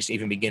imagination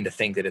even begin to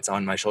think that it's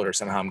on my shoulder,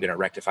 somehow I'm going to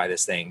rectify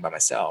this thing by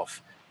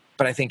myself.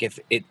 But I think if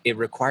it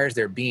requires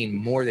there being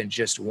more than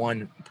just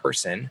one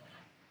person,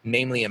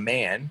 namely a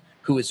man,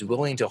 who is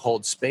willing to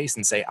hold space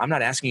and say, I'm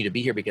not asking you to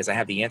be here because I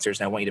have the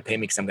answers and I want you to pay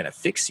me because I'm going to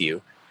fix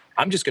you.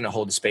 I'm just going to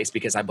hold the space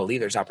because I believe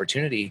there's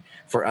opportunity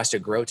for us to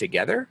grow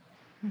together.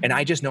 Mm-hmm. And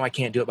I just know I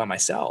can't do it by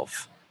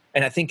myself.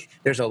 And I think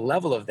there's a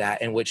level of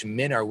that in which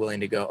men are willing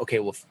to go, okay,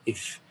 well,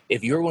 if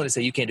you're willing to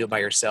say you can't do it by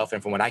yourself,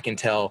 and from what I can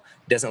tell,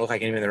 doesn't look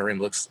like anyone in the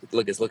room is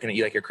looking at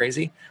you like you're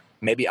crazy,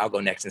 maybe I'll go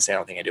next and say I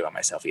don't think I do it by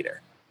myself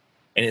either.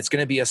 And it's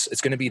going to be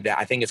that.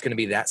 I think it's going to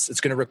be that. It's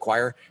going to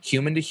require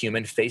human to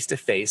human, face to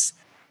face,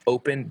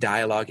 open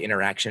dialogue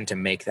interaction to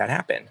make that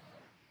happen.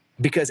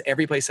 Because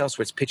every place else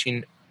where it's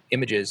pitching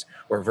images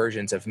or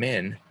versions of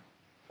men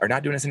are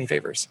not doing us any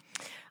favors.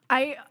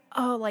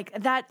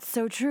 That's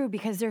so true,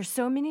 because there's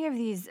so many of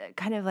these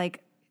kind of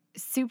like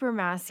super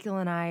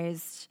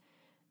masculinized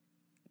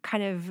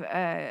kind of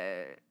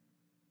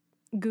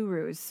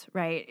gurus,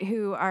 right?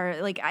 Who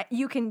are like,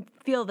 you can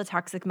feel the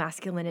toxic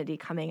masculinity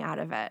coming out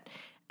of it.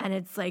 And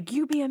it's like,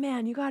 you be a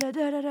man, you gotta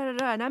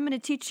da-da-da-da-da, and I'm gonna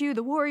teach you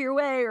the warrior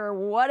way or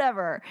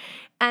whatever.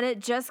 And it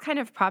just kind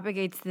of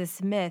propagates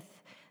this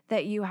myth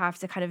that you have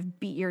to kind of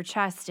beat your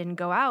chest and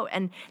go out.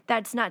 And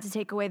that's not to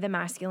take away the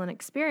masculine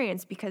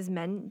experience, because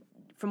men,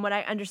 from what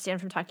I understand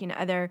from talking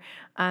to other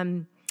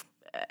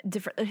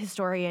different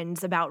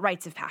historians about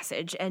rites of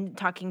passage and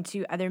talking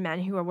to other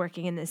men who are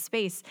working in this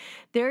space,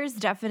 there's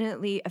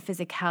definitely a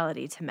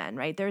physicality to men,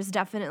 right? There's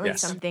definitely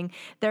something,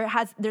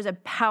 there's a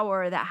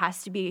power that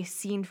has to be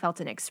seen, felt,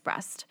 and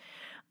expressed.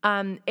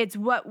 It's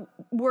what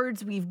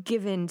words we've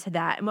given to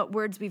that and what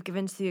words we've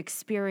given to the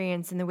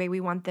experience and the way we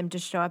want them to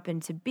show up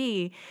and to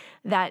be,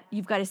 that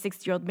you've got a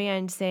 60-year-old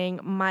man saying,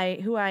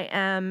 who I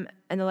am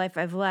and the life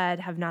I've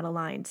led have not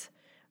aligned.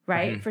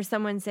 Right? Mm-hmm. For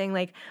someone saying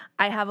like,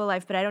 I have a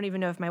life, but I don't even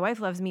know if my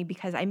wife loves me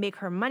because I make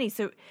her money.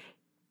 So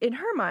in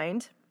her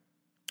mind,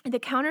 the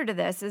counter to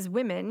this is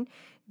women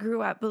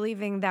grew up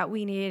believing that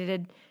we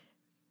needed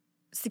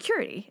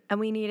security and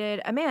we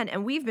needed a man,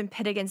 and we've been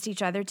pit against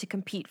each other to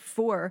compete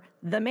for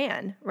the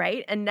man,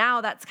 right? And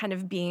now that's kind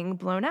of being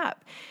blown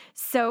up.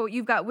 So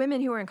you've got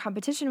women who are in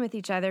competition with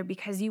each other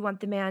because you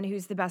want the man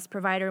who's the best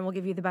provider and will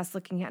give you the best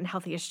looking and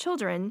healthiest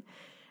children.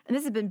 And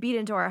this has been beat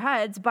into our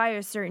heads by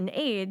a certain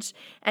age,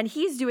 and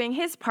he's doing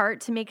his part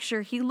to make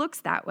sure he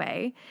looks that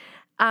way.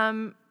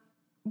 But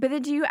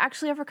then do you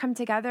actually ever come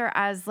together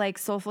as like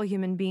soulful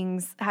human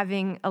beings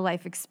having a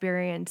life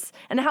experience?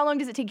 And how long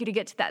does it take you to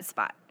get to that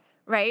spot,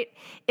 right?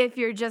 If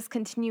you're just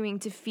continuing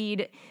to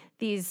feed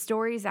these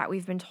stories that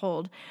we've been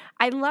told.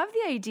 I love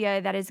the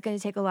idea that it's going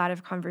to take a lot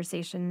of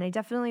conversation, and I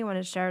definitely want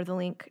to share the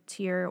link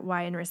to your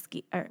Wine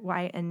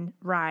and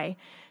Rye.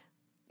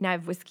 Now I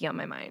have whiskey on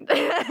my mind.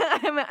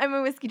 I'm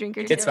a whiskey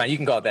drinker too. It's fine. You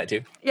can call it that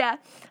too. Yeah.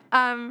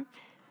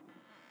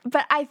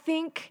 But I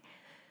think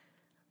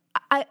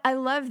I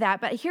love that.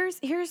 But here's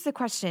the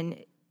question.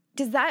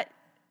 Does that,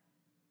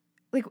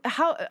 like,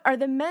 how are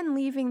the men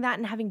leaving that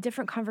and having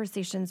different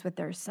conversations with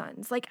their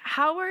sons? Like,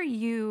 how are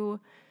you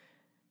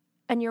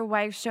and your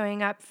wife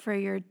showing up for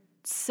your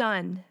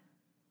son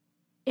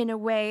in a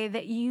way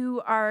that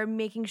you are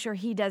making sure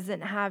he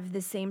doesn't have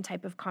the same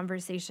type of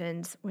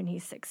conversations when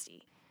he's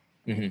 60?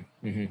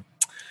 Mm-hmm. Mm-hmm.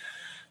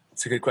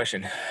 That's a good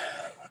question.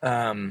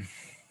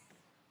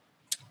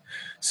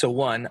 So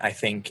one, I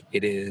think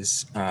it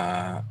is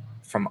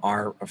from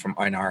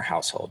in our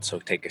household. So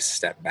take a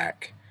step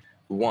back.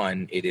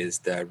 One, it is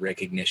the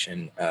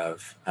recognition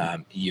of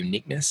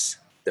uniqueness,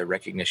 the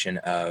recognition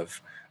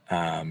of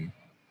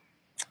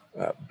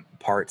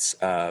parts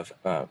of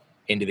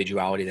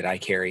individuality that I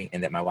carry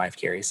and that my wife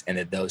carries, and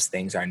that those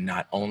things are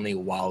not only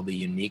wildly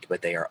unique,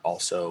 but they are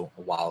also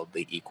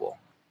wildly equal.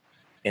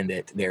 And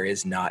that there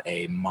is not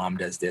a mom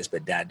does this,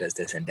 but dad does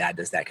this, and dad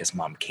does that because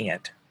mom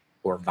can't,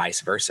 or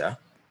vice versa.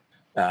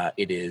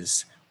 It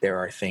is, there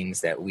are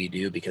things that we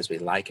do because we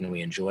like and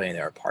we enjoy, and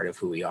they're a part of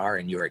who we are.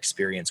 And your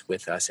experience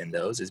with us in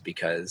those is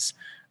because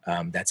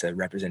that's a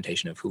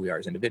representation of who we are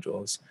as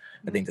individuals.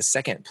 I think the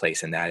second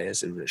place in that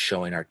is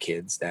showing our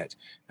kids that,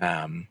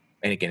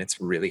 and again, it's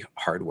really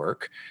hard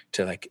work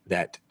to like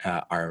that.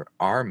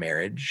 Our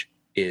marriage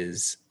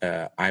is,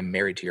 I'm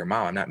married to your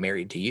mom. I'm not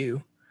married to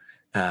you.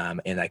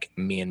 And like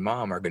me and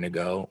mom are going to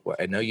go.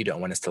 I know you don't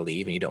want us to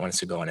leave and you don't want us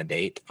to go on a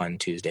date on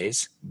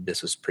Tuesdays.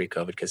 This was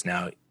pre-COVID, because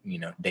now,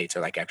 dates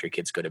are like after your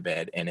kids go to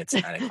bed and it's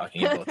 9:00 and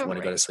you both want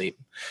to go to sleep.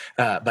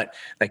 But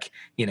like,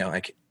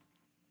 like,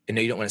 I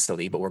know you don't want us to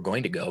leave, but we're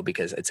going to go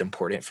because it's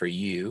important for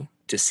you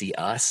to see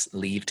us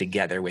leave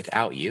together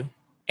without you.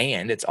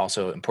 And it's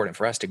also important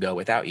for us to go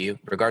without you,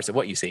 regardless of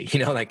what you see,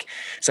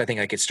 so I think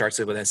like it starts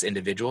with us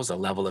individuals, a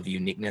level of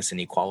uniqueness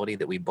and equality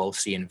that we both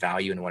see and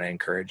value and want to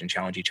encourage and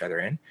challenge each other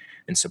in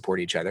and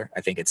support each other.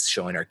 I think it's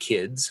showing our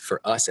kids,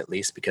 for us at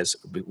least, because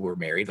we're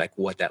married, like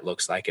what that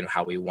looks like and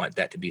how we want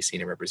that to be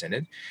seen and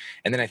represented.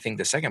 And then I think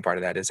the second part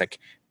of that is like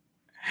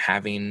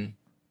having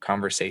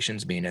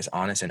conversations, being as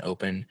honest and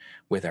open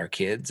with our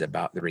kids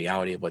about the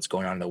reality of what's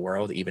going on in the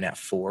world. Even at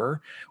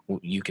 4,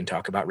 you can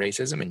talk about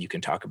racism and you can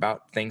talk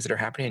about things that are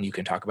happening and you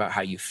can talk about how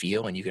you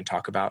feel and you can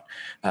talk about,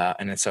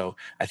 and so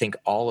I think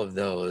all of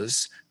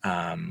those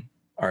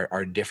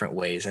are different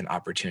ways and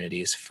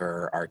opportunities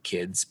for our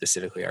kids,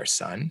 specifically our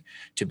son,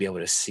 to be able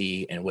to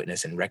see and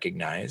witness and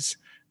recognize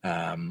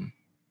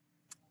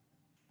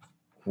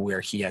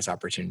where he has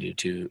opportunity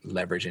to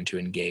leverage and to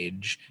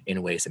engage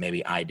in ways that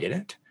maybe I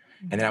didn't.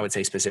 And then I would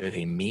say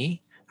specifically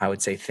me, I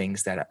would say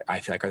things that I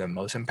feel like are the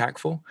most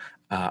impactful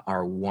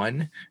are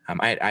one,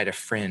 I had a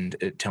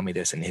friend tell me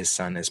this, and his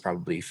son is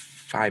probably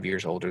 5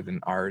 years older than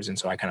ours. And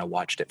so I kind of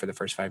watched it for the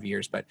first 5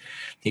 years, but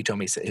he told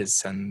me his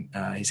son,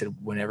 he said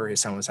whenever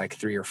his son was like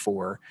 3 or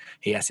 4,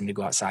 he asked him to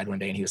go outside one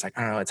day and he was like,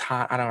 I don't know, it's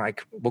hot. I don't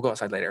like, we'll go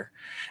outside later.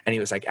 And he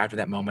was like, after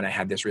that moment, I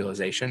had this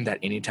realization that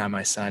anytime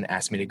my son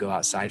asked me to go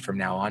outside from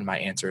now on, my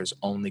answer is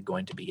only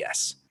going to be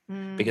yes.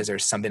 Because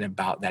there's something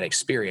about that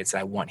experience that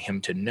I want him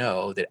to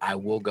know that I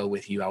will go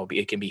with you.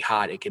 It can be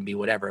hot. It can be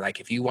whatever. Like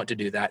if you want to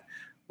do that,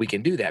 we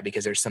can do that,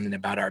 because there's something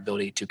about our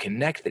ability to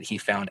connect that he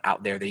found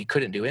out there that he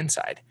couldn't do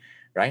inside.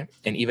 Right.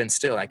 And even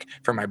still, like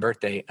for my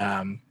birthday,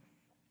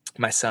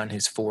 my son,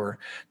 who's 4,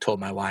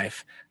 told my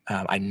wife,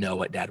 I know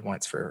what dad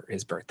wants for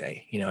his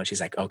birthday, and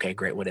she's like, okay,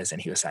 great. What is it?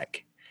 And he was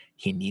like,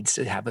 he needs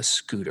to have a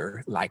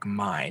scooter like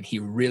mine. He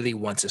really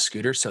wants a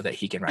scooter so that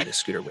he can ride a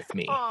scooter with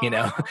me,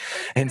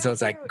 And so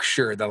it's like,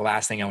 sure, the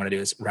last thing I want to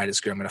do is ride a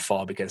scooter. I'm going to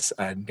fall because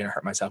I'm going to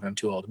hurt myself and I'm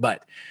too old.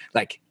 But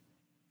like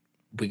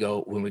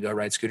when we go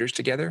ride scooters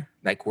together,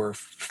 like we're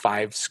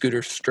 5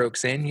 scooter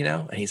strokes in,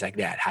 and he's like,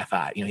 Dad, high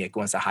five. He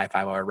wants a high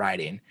five while we're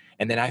riding.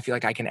 And then I feel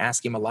like I can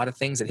ask him a lot of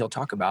things that he'll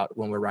talk about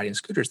when we're riding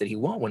scooters that he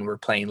won't when we're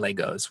playing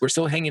Legos. We're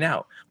still hanging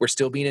out. We're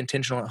still being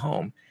intentional at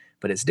home.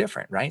 But it's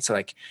different, right? So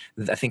like,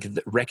 I think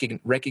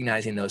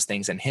recognizing those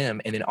things in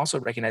him, and then also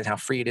recognizing how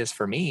free it is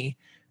for me.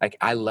 Like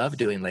I love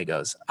doing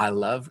Legos. I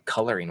love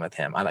coloring with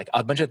him. I like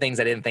a bunch of things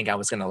I didn't think I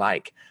was going to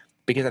like,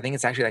 because I think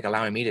it's actually like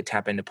allowing me to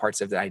tap into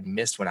parts of that I'd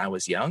missed when I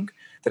was young,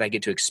 that I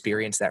get to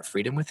experience that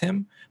freedom with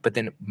him. But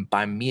then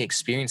by me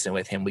experiencing it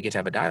with him, we get to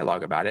have a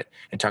dialogue about it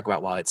and talk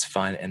about why it's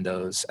fun. And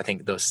I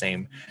think those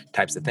same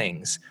types of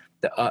things.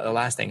 The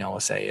last thing I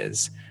will say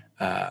is,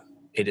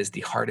 it is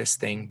the hardest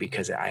thing,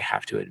 because I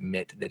have to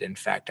admit that, in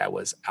fact, I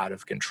was out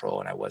of control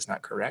and I was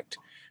not correct.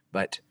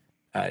 But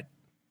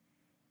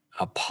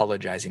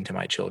apologizing to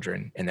my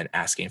children and then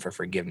asking for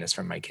forgiveness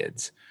from my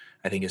kids,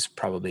 I think is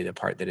probably the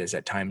part that is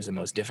at times the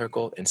most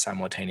difficult, and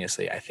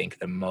simultaneously, I think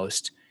the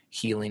most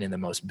healing and the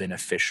most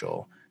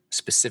beneficial,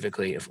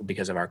 specifically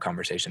because of our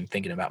conversation,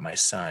 thinking about my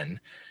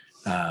son.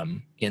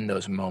 In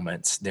those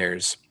moments,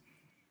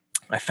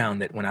 I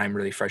found that when I'm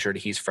really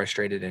frustrated, he's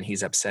frustrated and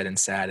he's upset and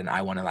sad, and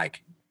I want to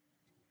like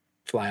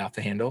fly off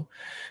the handle.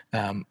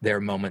 There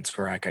are moments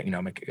where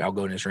I'll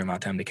go in his room. I'll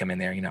tell him to come in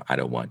there. I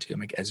don't want to. I'm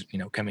like,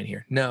 come in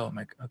here. No, I'm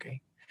like,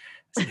 okay.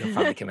 So he'll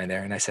finally come in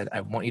there. And I said,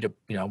 I want you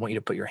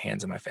to put your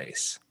hands on my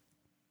face.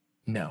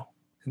 No,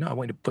 I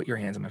want you to put your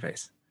hands on my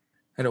face.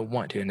 I don't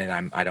want to. And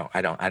then I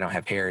don't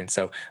have hair. And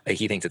so like,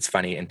 he thinks it's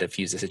funny, and to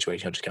diffuse the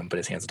situation, he'll just come put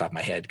his hands on top of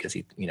my head, because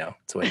it's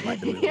the way he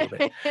likes to move a little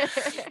bit.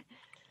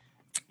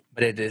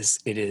 But it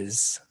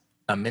is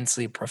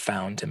immensely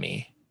profound to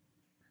me,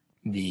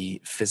 the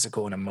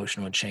physical and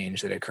emotional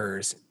change that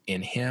occurs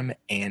in him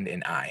and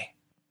in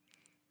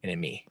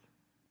me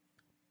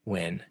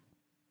when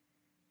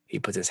he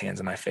puts his hands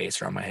on my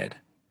face or on my head,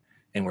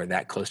 and we're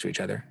that close to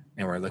each other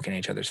and we're looking at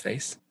each other's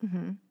face.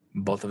 Mm-hmm.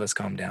 both of us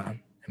calm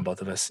down, and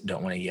both of us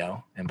don't want to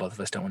yell, and both of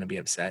us don't want to be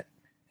upset,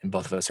 and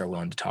both of us are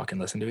willing to talk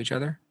and listen to each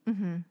other.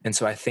 Mm-hmm. And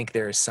so I think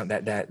there is some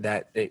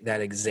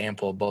that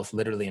example, both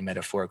literally and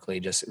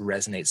metaphorically, just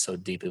resonates so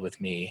deeply with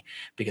me,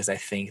 because I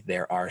think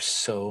there are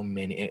so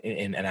many,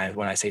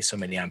 when I say so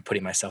many, I'm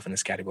putting myself in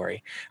this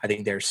category. I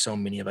think there's so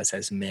many of us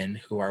as men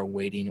who are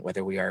waiting,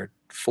 whether we are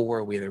 24,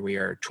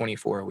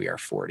 or we are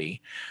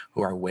 40,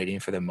 who are waiting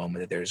for the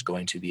moment that there's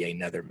going to be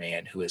another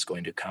man who is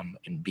going to come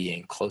and be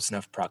in close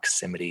enough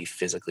proximity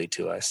physically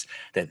to us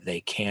that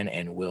they can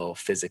and will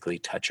physically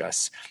touch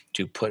us,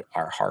 to put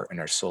our heart and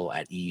our soul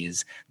at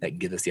ease, that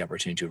give us the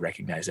opportunity to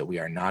recognize that we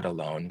are not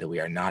alone, that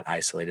we are not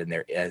isolated, and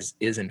there is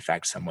in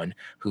fact someone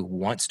who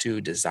wants to,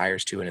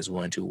 desires to, and is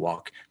willing to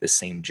walk the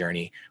same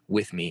journey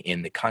with me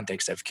in the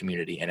context of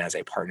community and as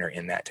a partner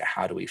in that, to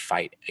how do we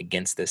fight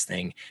against this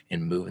thing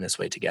and move in this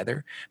way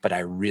together. But I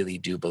really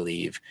do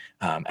believe,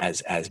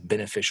 as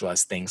beneficial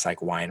as things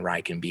like wine and rye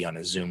can be on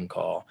a Zoom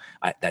call,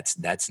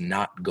 that's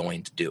not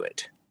going to do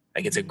it.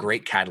 Like, it's a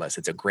great catalyst,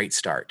 it's a great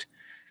start,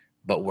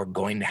 but we're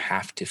going to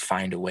have to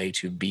find a way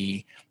to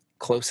be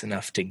close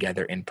enough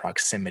together in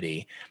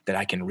proximity that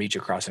I can reach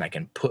across and I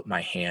can put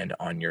my hand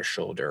on your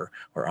shoulder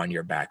or on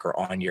your back or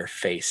on your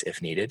face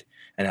if needed,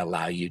 and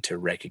allow you to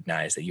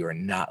recognize that you are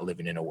not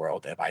living in a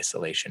world of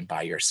isolation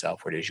by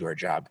yourself, where it is your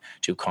job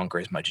to conquer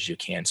as much as you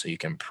can, so you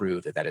can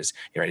prove that is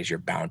your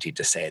bounty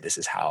to say, this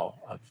is how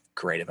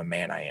great of a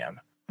man I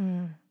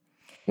am.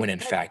 When in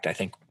fact, I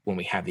think when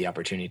we have the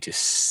opportunity to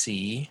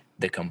see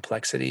the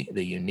complexity,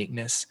 the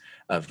uniqueness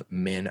of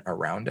men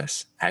around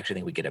us, I actually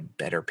think we get a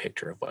better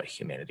picture of what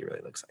humanity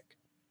really looks like.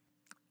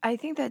 I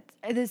think that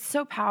it is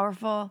so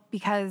powerful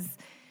because,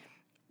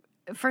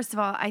 first of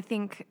all, I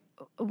think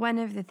one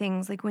of the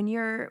things, like when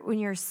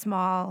you're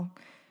small,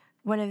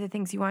 one of the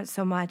things you want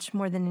so much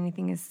more than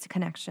anything is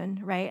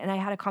connection, right? And I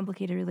had a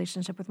complicated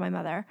relationship with my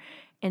mother,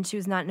 and she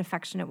was not an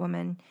affectionate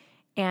woman.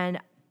 And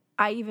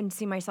I even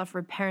see myself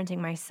reparenting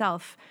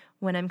myself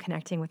when I'm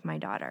connecting with my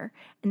daughter,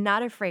 and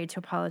not afraid to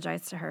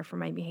apologize to her for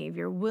my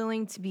behavior,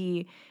 willing to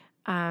be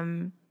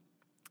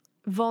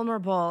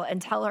vulnerable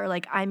and tell her,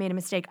 like, I made a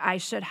mistake. I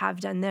should have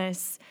done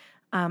this.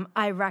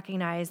 I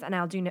recognize, and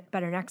I'll do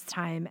better next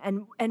time.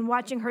 And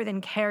watching her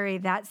then carry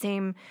that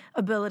same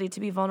ability to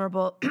be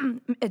vulnerable,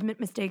 admit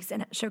mistakes,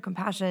 and show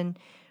compassion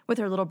with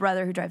her little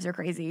brother who drives her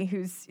crazy,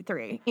 who's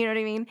 3. You know what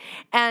I mean?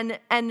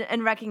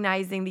 And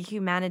recognizing the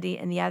humanity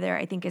in the other,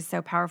 I think, is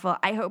so powerful.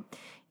 I hope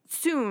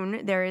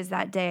soon there is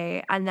that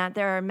day, and that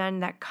there are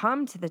men that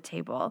come to the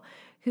table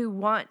who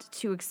want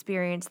to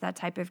experience that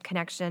type of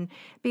connection.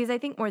 Because I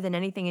think more than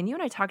anything, and you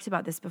and I talked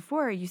about this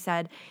before, you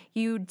said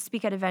you'd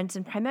speak at events,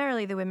 and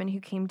primarily the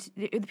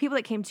people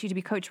that came to you to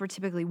be coached were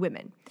typically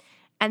women.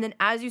 And then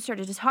as you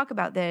started to talk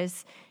about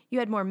this, you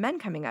had more men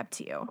coming up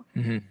to you.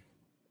 Mm-hmm.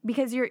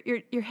 Because you're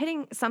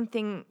hitting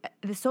something.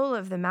 The soul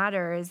of the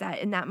matter is that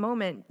in that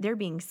moment, they're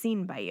being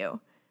seen by you,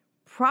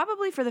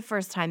 probably for the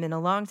first time in a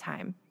long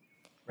time.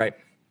 Right.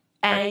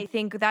 And I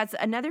think that's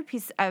another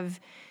piece of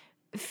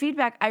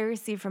feedback I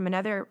received from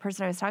another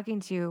person I was talking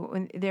to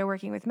when they're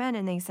working with men,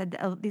 and they said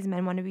these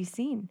men want to be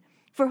seen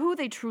for who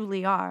they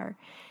truly are.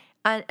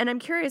 And I'm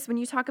curious, when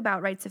you talk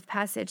about rites of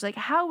passage, like,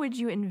 how would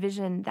you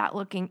envision that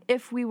looking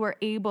if we were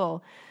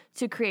able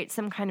to create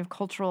some kind of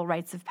cultural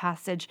rites of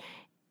passage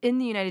in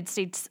the United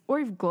States or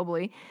even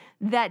globally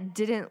that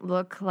didn't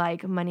look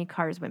like money,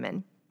 cars,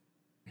 women?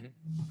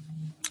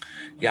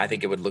 Yeah, I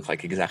think it would look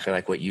like exactly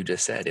like what you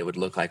just said. It would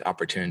look like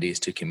opportunities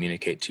to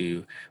communicate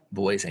to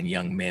boys and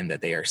young men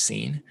that they are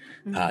seen,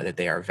 that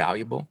they are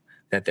valuable,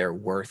 that their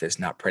worth is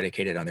not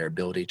predicated on their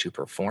ability to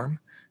perform,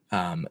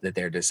 that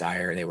their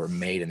desire, they were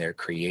made and they're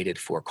created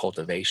for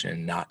cultivation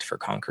and not for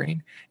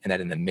conquering, and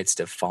that in the midst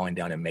of falling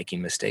down and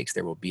making mistakes,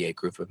 there will be a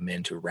group of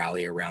men to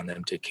rally around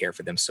them, to care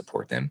for them,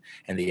 support them.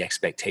 And the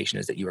expectation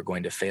is that you are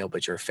going to fail,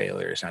 but your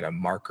failure is not a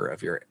marker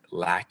of your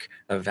lack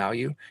of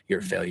value.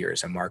 Your failure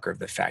is a marker of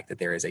the fact that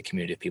there is a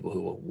community of people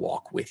who will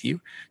walk with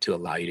you to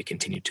allow you to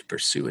continue to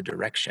pursue a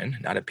direction,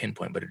 not a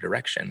pinpoint, but a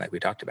direction, like we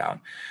talked about,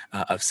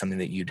 of something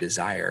that you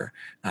desire.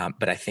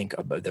 But I think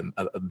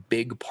a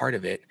big part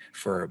of it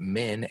for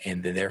men,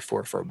 and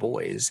therefore for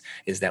boys,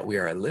 is that we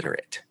are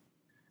illiterate.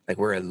 Like,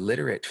 we're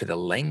illiterate for the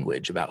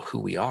language about who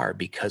we are,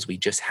 because we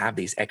just have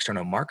these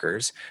external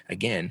markers.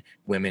 Again,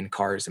 women,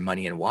 cars,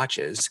 money, and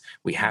watches.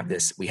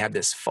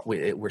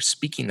 We're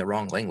speaking the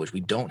wrong language.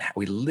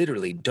 We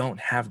literally don't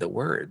have the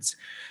words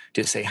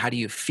to say, how do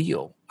you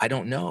feel? I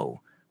don't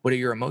know. What are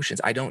your emotions?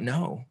 I don't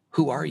know.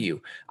 Who are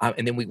you?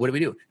 And then what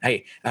do?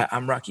 Hey,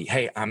 I'm Rocky.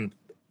 Hey, I'm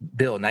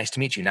Bill. Nice to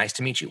meet you. Nice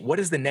to meet you. What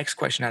is the next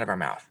question out of our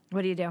mouth?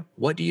 What do you do?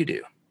 What do you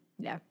do?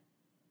 Yeah.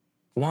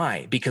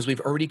 Why? Because we've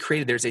already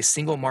created, there's a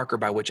single marker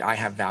by which I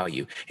have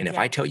value. And if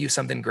I tell you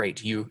something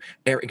great,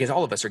 because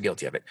all of us are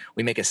guilty of it,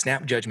 we make a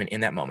snap judgment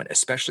in that moment,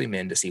 especially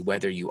men, to see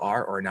whether you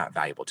are or not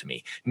valuable to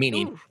me.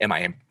 Meaning, am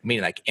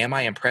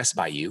I impressed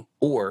by you,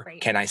 or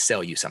can I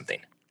sell you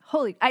something?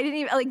 I didn't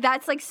even like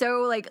that's like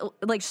so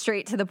like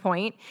straight to the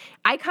point.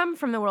 I come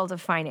from the world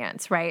of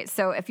finance, right?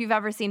 So if you've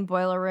ever seen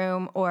Boiler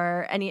Room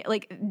or any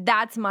like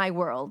that's my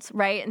world,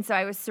 right? And so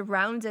I was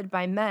surrounded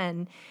by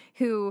men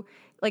who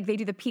like they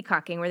do the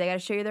peacocking where they got to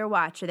show you their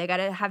watch or they got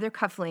to have their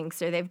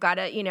cufflinks or they've got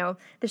to,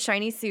 the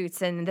shiny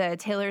suits and the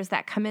tailors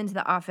that come into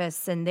the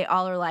office and they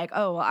all are like,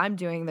 oh, well, I'm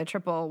doing the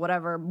triple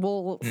whatever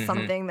wool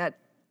something that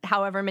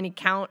however many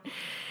count.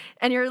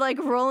 And you're like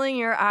rolling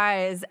your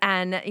eyes.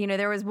 And,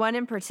 there was one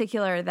in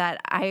particular that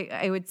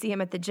I would see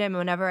him at the gym.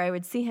 Whenever I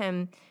would see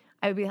him,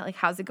 I would be like,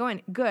 how's it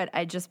going? Good.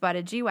 I just bought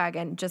a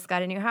G-Wagon, just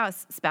got a new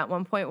house, spent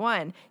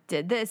 1.1,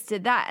 did this,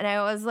 did that. And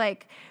I was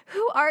like,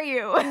 who are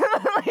you?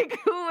 Like,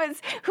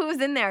 who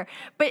was in there?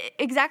 But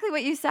exactly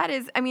what you said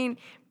is,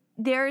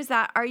 there's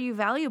that, are you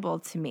valuable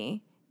to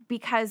me?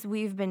 Because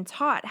we've been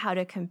taught how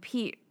to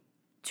compete,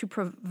 to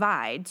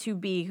provide, to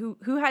be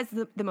who has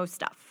the most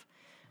stuff,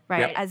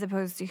 right? Yep. As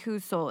opposed to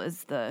whose soul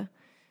is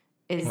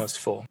most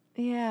full.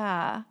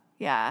 Yeah,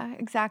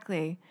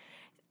 exactly.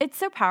 It's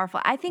so powerful.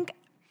 I think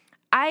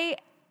I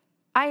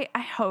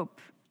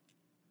hope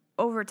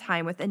over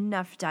time with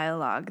enough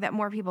dialogue that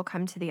more people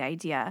come to the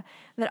idea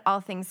that all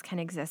things can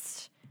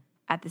exist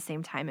at the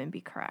same time and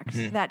be correct.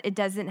 Mm-hmm. That it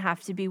doesn't have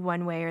to be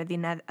one way or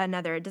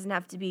another. It doesn't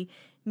have to be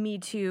Me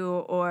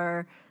Too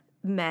or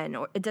men,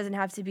 or it doesn't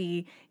have to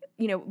be,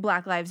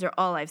 Black lives or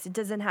all lives. It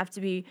doesn't have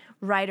to be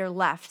right or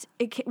left.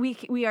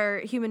 We are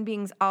human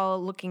beings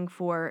all looking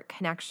for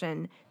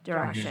connection,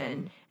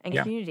 direction, and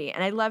community.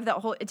 And I love that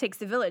whole, it takes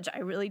a village. I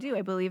really do.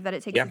 I believe that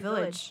it takes a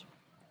village.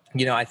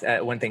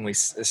 One thing we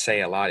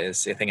say a lot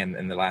is, I think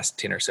in the last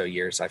 10 or so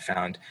years, I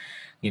found,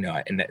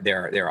 and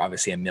there are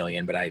obviously a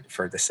million, but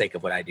for the sake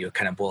of what I do,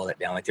 kind of boil it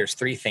down. Like there's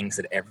 3 things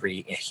that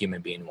every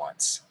human being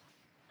wants.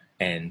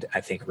 And I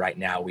think right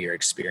now we are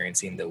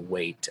experiencing the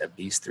weight of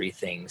these 3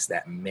 things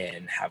that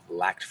men have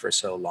lacked for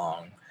so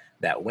long,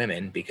 that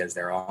women, because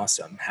they're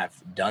awesome,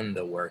 have done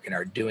the work and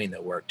are doing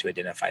the work to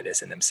identify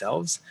this in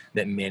themselves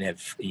that men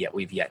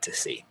we've yet to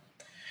see.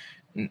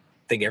 I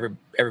think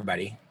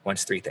everybody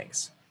wants 3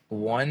 things.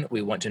 1,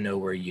 we want to know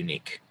we're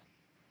unique.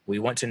 We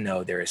want to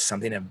know there is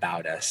something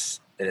about us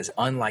that is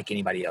unlike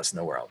anybody else in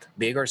the world,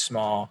 big or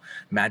small,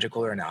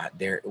 magical or not.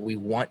 We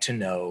want to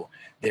know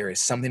there is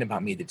something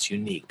about me that's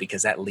unique,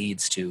 because that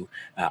leads to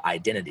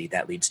identity,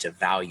 that leads to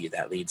value,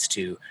 that leads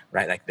to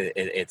right. Like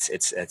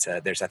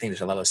there's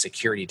a level of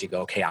security to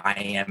go, okay, I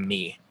am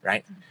me,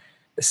 right?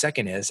 The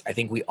second is, I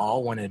think we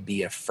all want to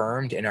be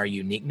affirmed in our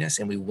uniqueness,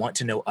 and we want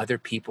to know other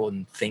people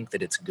and think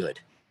that it's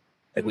good.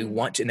 Like we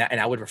want to, and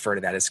I would refer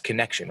to that as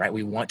connection, right?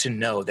 We want to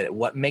know that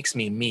what makes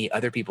me me,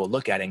 other people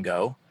look at and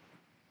go,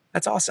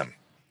 that's awesome.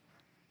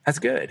 That's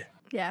good.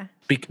 Yeah.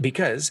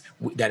 Because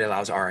that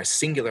allows our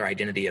singular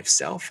identity of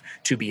self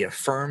to be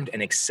affirmed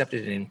and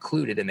accepted and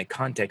included in the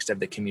context of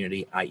the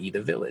community, i.e.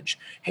 the village.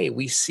 Hey,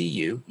 we see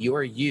you,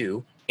 you're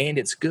you, and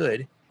it's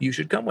good. You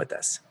should come with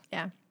us.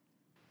 Yeah.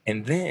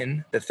 And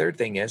then the third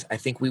thing is, I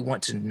think we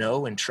want to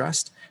know and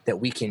trust that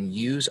we can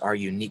use our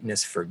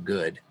uniqueness for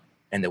good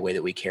and the way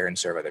that we care and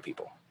serve other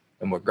people.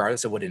 And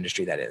regardless of what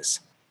industry that is,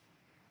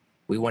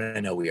 we want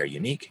to know we are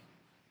unique.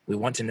 We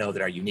want to know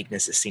that our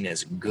uniqueness is seen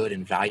as good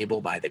and valuable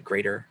by the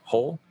greater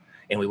whole.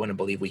 And we want to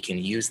believe we can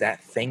use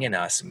that thing in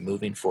us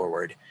moving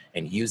forward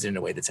and use it in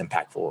a way that's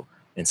impactful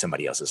in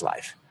somebody else's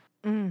life.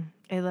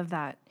 I love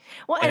that.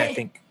 Well, and I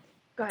think,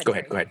 go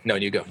ahead. No,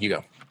 you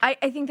go. I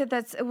think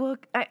that's,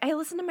 I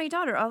listen to my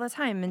daughter all the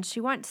time, and she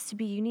wants to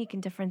be unique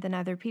and different than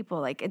other people.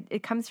 Like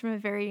it comes from a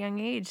very young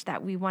age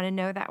that we want to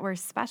know that we're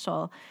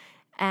special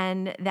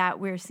and that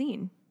we're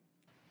seen.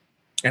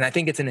 And I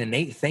think it's an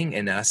innate thing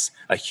in us,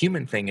 a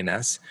human thing in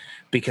us,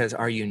 because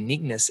our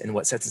uniqueness and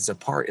what sets us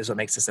apart is what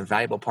makes us a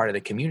valuable part of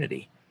the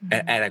community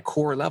at a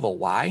core level.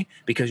 Why?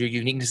 Because your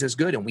uniqueness is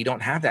good, and we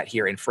don't have that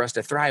here. And for us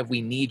to thrive,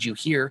 we need you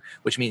here,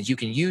 which means you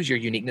can use your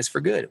uniqueness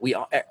for good. We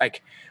all,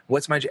 like,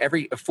 what's our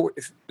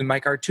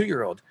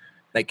 2-year-old,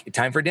 like,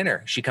 time for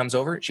dinner. She comes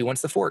over, she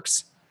wants the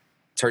forks.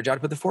 It's her job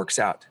to put the forks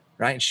out.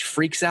 Right. And she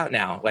freaks out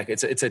now. Like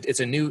it's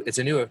a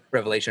new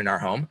revelation in our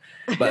home,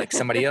 but like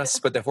somebody else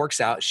put the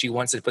forks out. She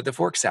wants to put the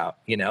forks out,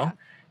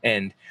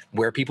 and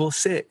where people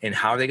sit and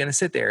how are they going to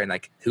sit there, and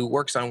like who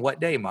works on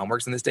what day. Mom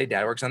works on this day.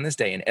 Dad works on this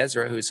day. And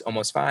Ezra, who's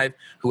almost 5,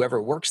 whoever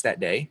works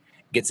that day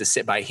gets to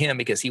sit by him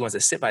because he wants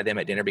to sit by them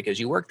at dinner because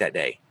you work that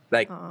day.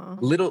 Like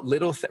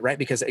right.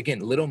 Because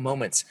again, little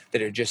moments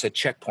that are just a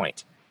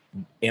checkpoint.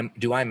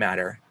 Do I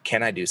matter?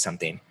 Can I do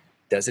something?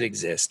 Does it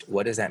exist?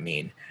 What does that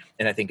mean?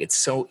 And I think it's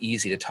so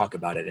easy to talk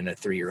about it in a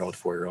 3-year-old,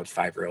 4-year-old,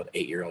 5-year-old,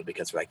 8-year-old,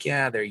 because we're like,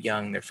 yeah, they're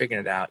young, they're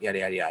figuring it out, yada,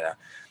 yada, yada.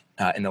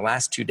 In the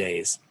last 2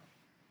 days,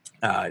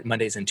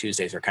 Mondays and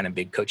Tuesdays are kind of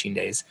big coaching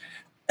days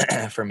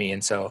for me.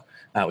 And so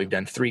we've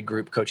done 3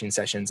 group coaching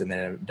sessions, and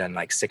then I've done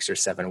like 6 or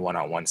 7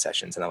 one-on-one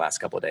sessions in the last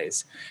couple of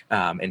days.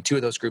 And 2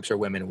 of those groups are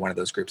women, 1 of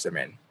those groups are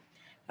men.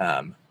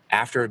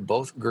 After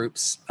both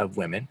groups of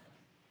women,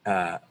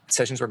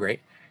 sessions were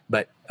great.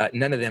 but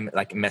none of them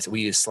like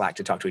we use Slack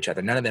to talk to each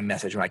other. None of them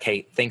message like,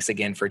 hey, thanks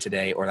again for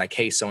today, or like,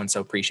 hey,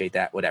 so-and-so, appreciate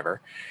that, whatever.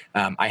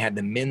 I had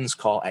the men's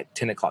call at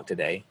 10 o'clock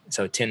today.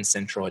 So 10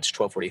 Central, it's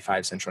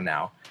 12:45 Central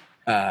now.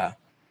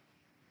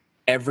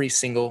 Every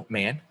single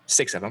man,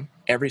 6 of them,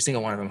 every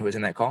single one of them who was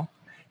in that call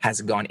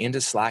has gone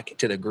into Slack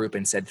to the group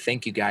and said,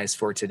 thank you guys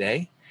for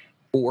today,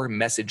 or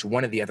message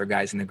one of the other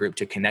guys in the group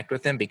to connect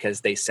with them because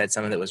they said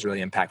something that was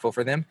really impactful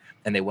for them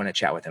and they want to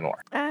chat with them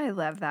more. I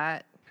love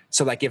that.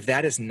 So like if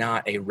that is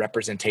not a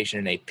representation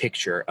and a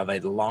picture of a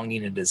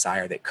longing and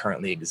desire that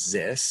currently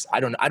exists, I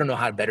don't know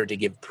how better to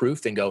give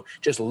proof than go,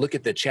 just look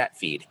at the chat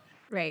feed.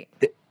 Right.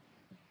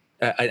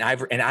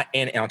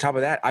 And on top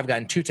of that, I've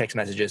gotten 2 text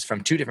messages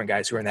from 2 different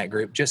guys who are in that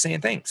group just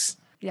saying thanks.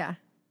 Yeah.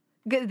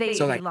 They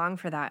long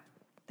for that.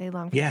 They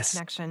long for that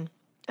connection.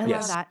 I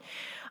love that.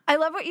 I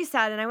love what you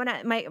said. And I want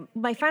to,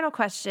 my final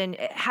question,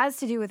 it has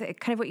to do with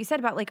kind of what you said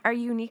about like our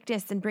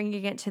uniqueness and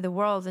bringing it to the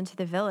world and to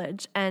the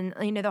village. And,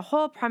 the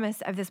whole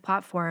premise of this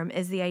platform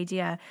is the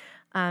idea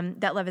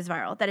that love is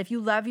viral, that if you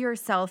love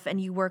yourself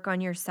and you work on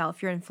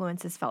yourself, your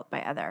influence is felt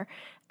by other.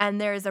 And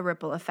there's a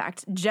ripple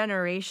effect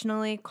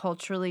generationally,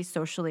 culturally,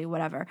 socially,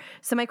 whatever.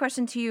 So my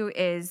question to you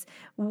is,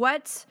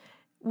 what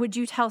would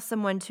you tell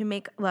someone to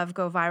make love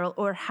go viral,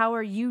 or how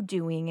are you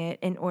doing it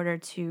in order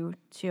to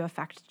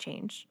affect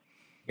change?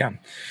 Yeah.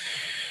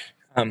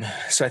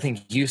 So I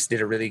think you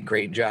did a really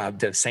great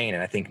job of saying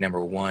it. I think number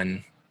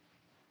one,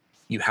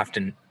 you have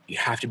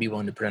to be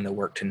willing to put in the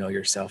work to know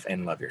yourself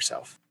and love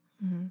yourself.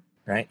 Mm-hmm.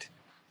 Right.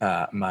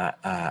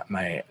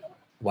 My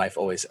wife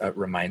always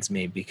reminds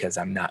me, because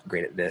I'm not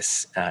great at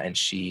this, and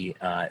she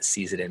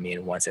sees it in me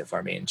and wants it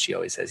for me. And she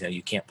always says,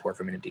 you can't pour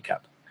from an empty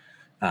cup.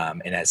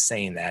 And as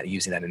saying that,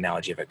 using that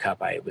analogy of a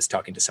cup, I was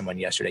talking to someone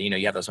yesterday.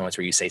 You have those moments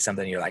where you say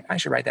something and you're like, I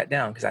should write that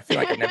down because I feel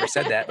like I've never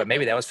said that, but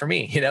maybe that was for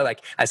me.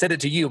 Like I said it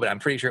to you, but I'm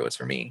pretty sure it was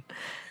for me.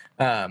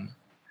 But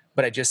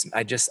I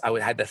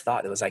had the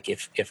thought that was like,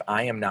 if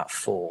I am not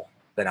full,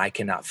 then I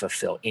cannot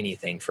fulfill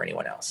anything for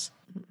anyone else.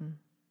 Mm-mm.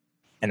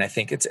 And I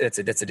think it's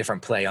a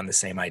different play on the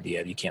same idea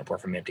of you can't pour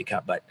from an empty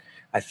cup. But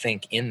I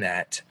think in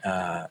that,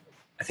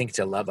 I think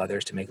to love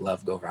others, to make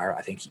love go viral,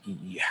 I think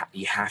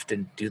you have to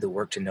do the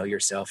work to know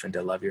yourself and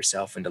to love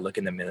yourself and to look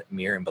in the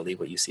mirror and believe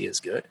what you see is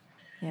good.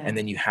 Yeah. And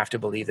then you have to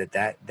believe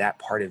that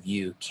part of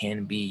you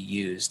can be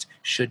used,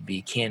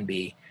 can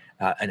be,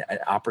 an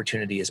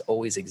opportunity is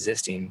always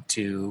existing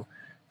to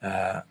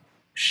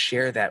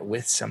share that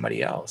with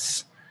somebody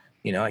else.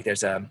 Like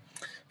there's a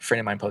friend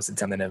of mine posted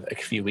something a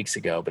few weeks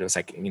ago, but it was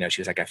like,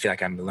 she was like, I feel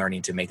like I'm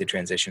learning to make the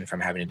transition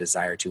from having a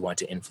desire to want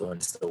to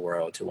influence the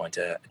world, to want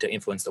to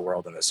influence the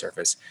world on the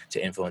surface,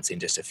 to influencing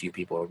just a few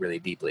people really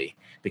deeply,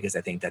 because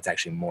I think that's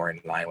actually more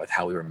in line with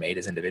how we were made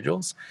as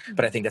individuals. Mm-hmm.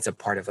 But I think that's a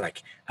part of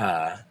like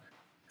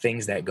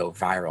things that go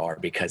viral are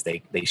because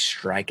they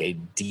strike a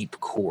deep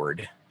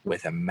chord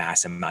with a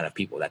mass amount of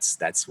people.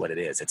 That's what it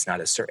is. It's not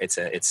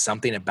it's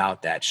something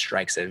about that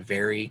strikes a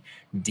very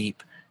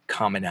deep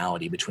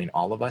commonality between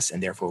all of us,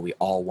 and therefore we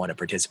all want to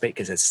participate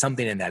because it's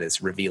something in that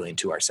is revealing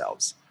to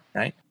ourselves,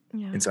 right?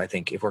 Yeah. And so I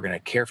think if we're going to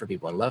care for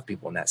people and love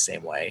people in that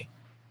same way,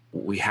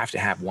 we have to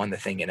have one, the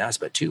thing in us,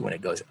 but two, when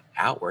it goes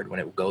outward, when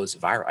it goes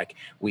viral, like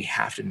we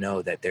have to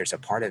know that there's a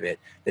part of it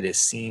that is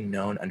seen,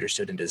 known,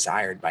 understood, and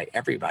desired by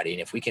everybody.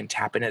 And if we can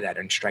tap into that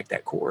and strike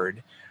that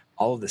chord,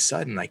 all of a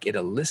sudden, like it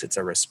elicits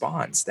a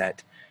response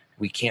that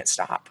we can't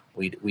stop.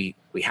 We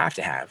have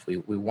to have, we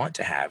want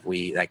to have,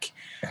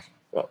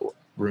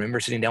 remember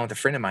sitting down with a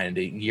friend of mine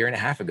a year and a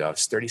half ago. I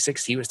was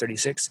 36. He was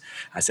 36.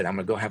 I said, I'm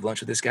going to go have lunch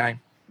with this guy,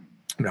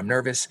 but I'm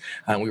nervous.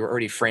 We were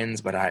already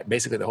friends, but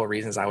basically the whole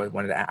reason is I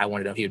wanted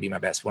to know if he would be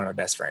one of my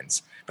best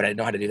friends, but I didn't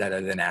know how to do that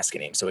other than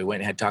asking him. So we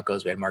went and had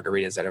tacos. We had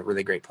margaritas at a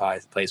really great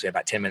place. We had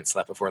about 10 minutes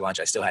left before lunch.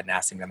 I still hadn't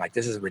asked him. I'm like,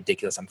 this is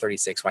ridiculous. I'm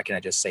 36. Why can't I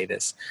just say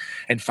this?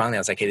 And finally I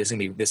was like, hey,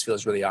 this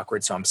feels really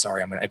awkward. So I'm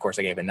sorry. Of course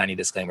I gave it 90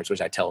 disclaimers,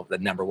 which I tell the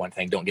number one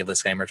thing, don't give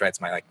disclaimers, right?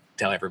 It's my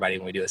tell everybody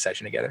when we do a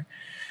session together.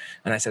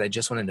 And I said, I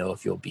just want to know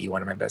if you'll be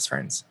one of my best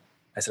friends.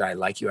 I said, I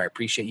like you. I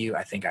appreciate you.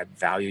 I think I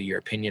value your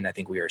opinion. I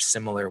think we are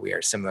similar. We are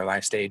a similar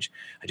life stage.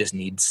 I just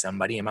need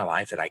somebody in my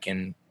life that I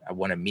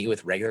want to meet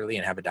with regularly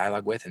and have a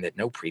dialogue with, and that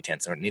no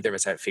pretense, or neither of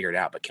us have it figured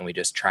out, but can we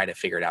just try to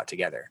figure it out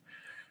together?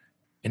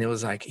 And it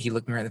was like, he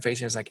looked me right in the face and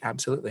he was like,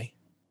 absolutely.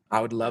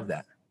 I would love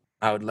that.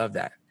 I would love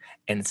that.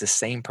 And it's the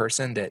same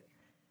person that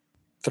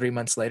 3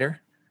 months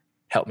later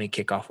helped me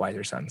kick off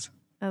Wiser Sons.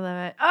 I love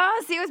it.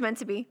 Oh, see, it was meant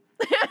to be.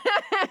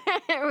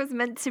 It was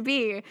meant to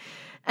be.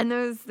 And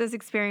those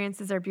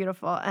experiences are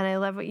beautiful. And I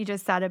love what you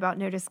just said about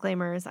no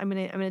disclaimers. I'm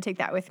gonna take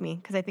that with me,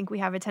 because I think we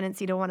have a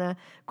tendency to want to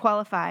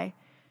qualify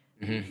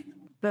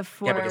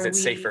before. Yeah, because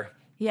it's safer.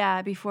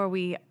 Yeah, before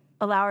we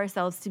allow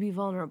ourselves to be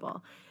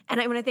vulnerable. And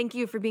I want to thank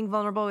you for being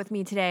vulnerable with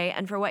me today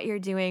and for what you're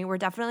doing. We're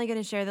definitely going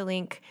to share the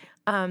link.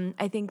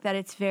 I think that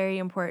it's very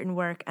important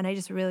work, and I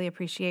just really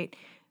appreciate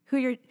who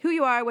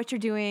you are, what you're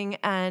doing,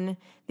 and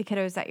the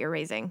kiddos that you're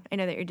raising. I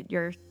know that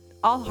you're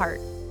all heart.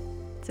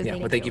 So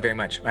thank you very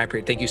much. I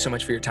appreciate. Thank you so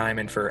much for your time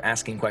and for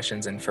asking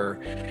questions and for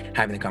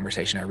having the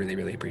conversation. I really,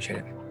 really appreciate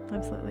it.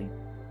 Absolutely.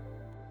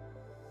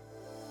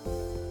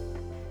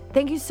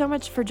 Thank you so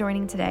much for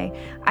joining today.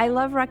 I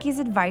love Rocky's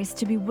advice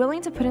to be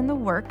willing to put in the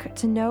work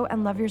to know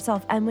and love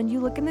yourself. And when you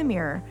look in the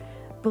mirror,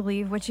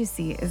 believe what you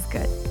see is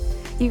good.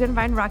 You can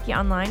find Rocky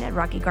online at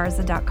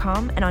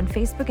rockygarza.com and on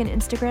Facebook and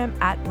Instagram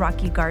at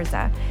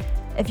rockygarza.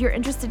 If you're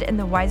interested in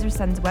the Wiser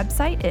Sons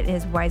website, it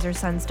is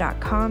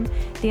wisersons.com.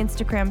 The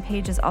Instagram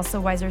page is also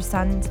Wiser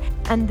Sons,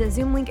 and the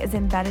Zoom link is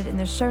embedded in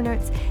the show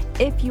notes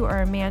if you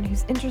are a man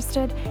who's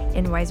interested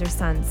in Wiser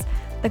Sons.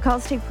 The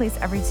calls take place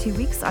every 2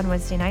 weeks on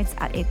Wednesday nights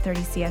at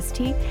 8:30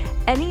 CST.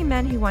 Any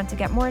men who want to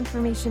get more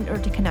information or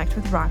to connect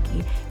with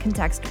Rocky can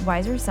text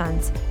Wiser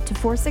Sons to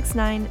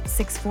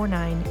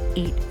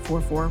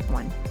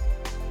 469-649-8441.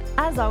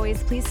 As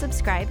always, please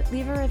subscribe,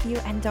 leave a review,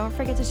 and don't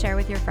forget to share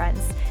with your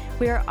friends.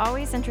 We are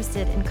always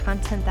interested in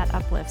content that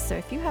uplifts, so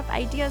if you have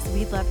ideas,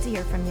 we'd love to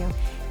hear from you.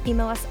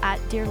 Email us at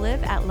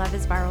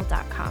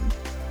dearliv@loveisviral.com.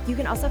 You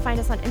can also find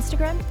us on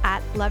Instagram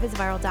at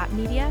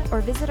loveisviral.media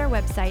or visit our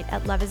website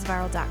at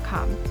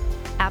loveisviral.com.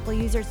 Apple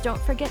users, don't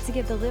forget to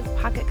give the Live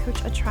Pocket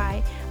Coach a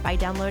try by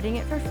downloading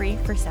it for free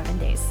for 7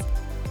 days.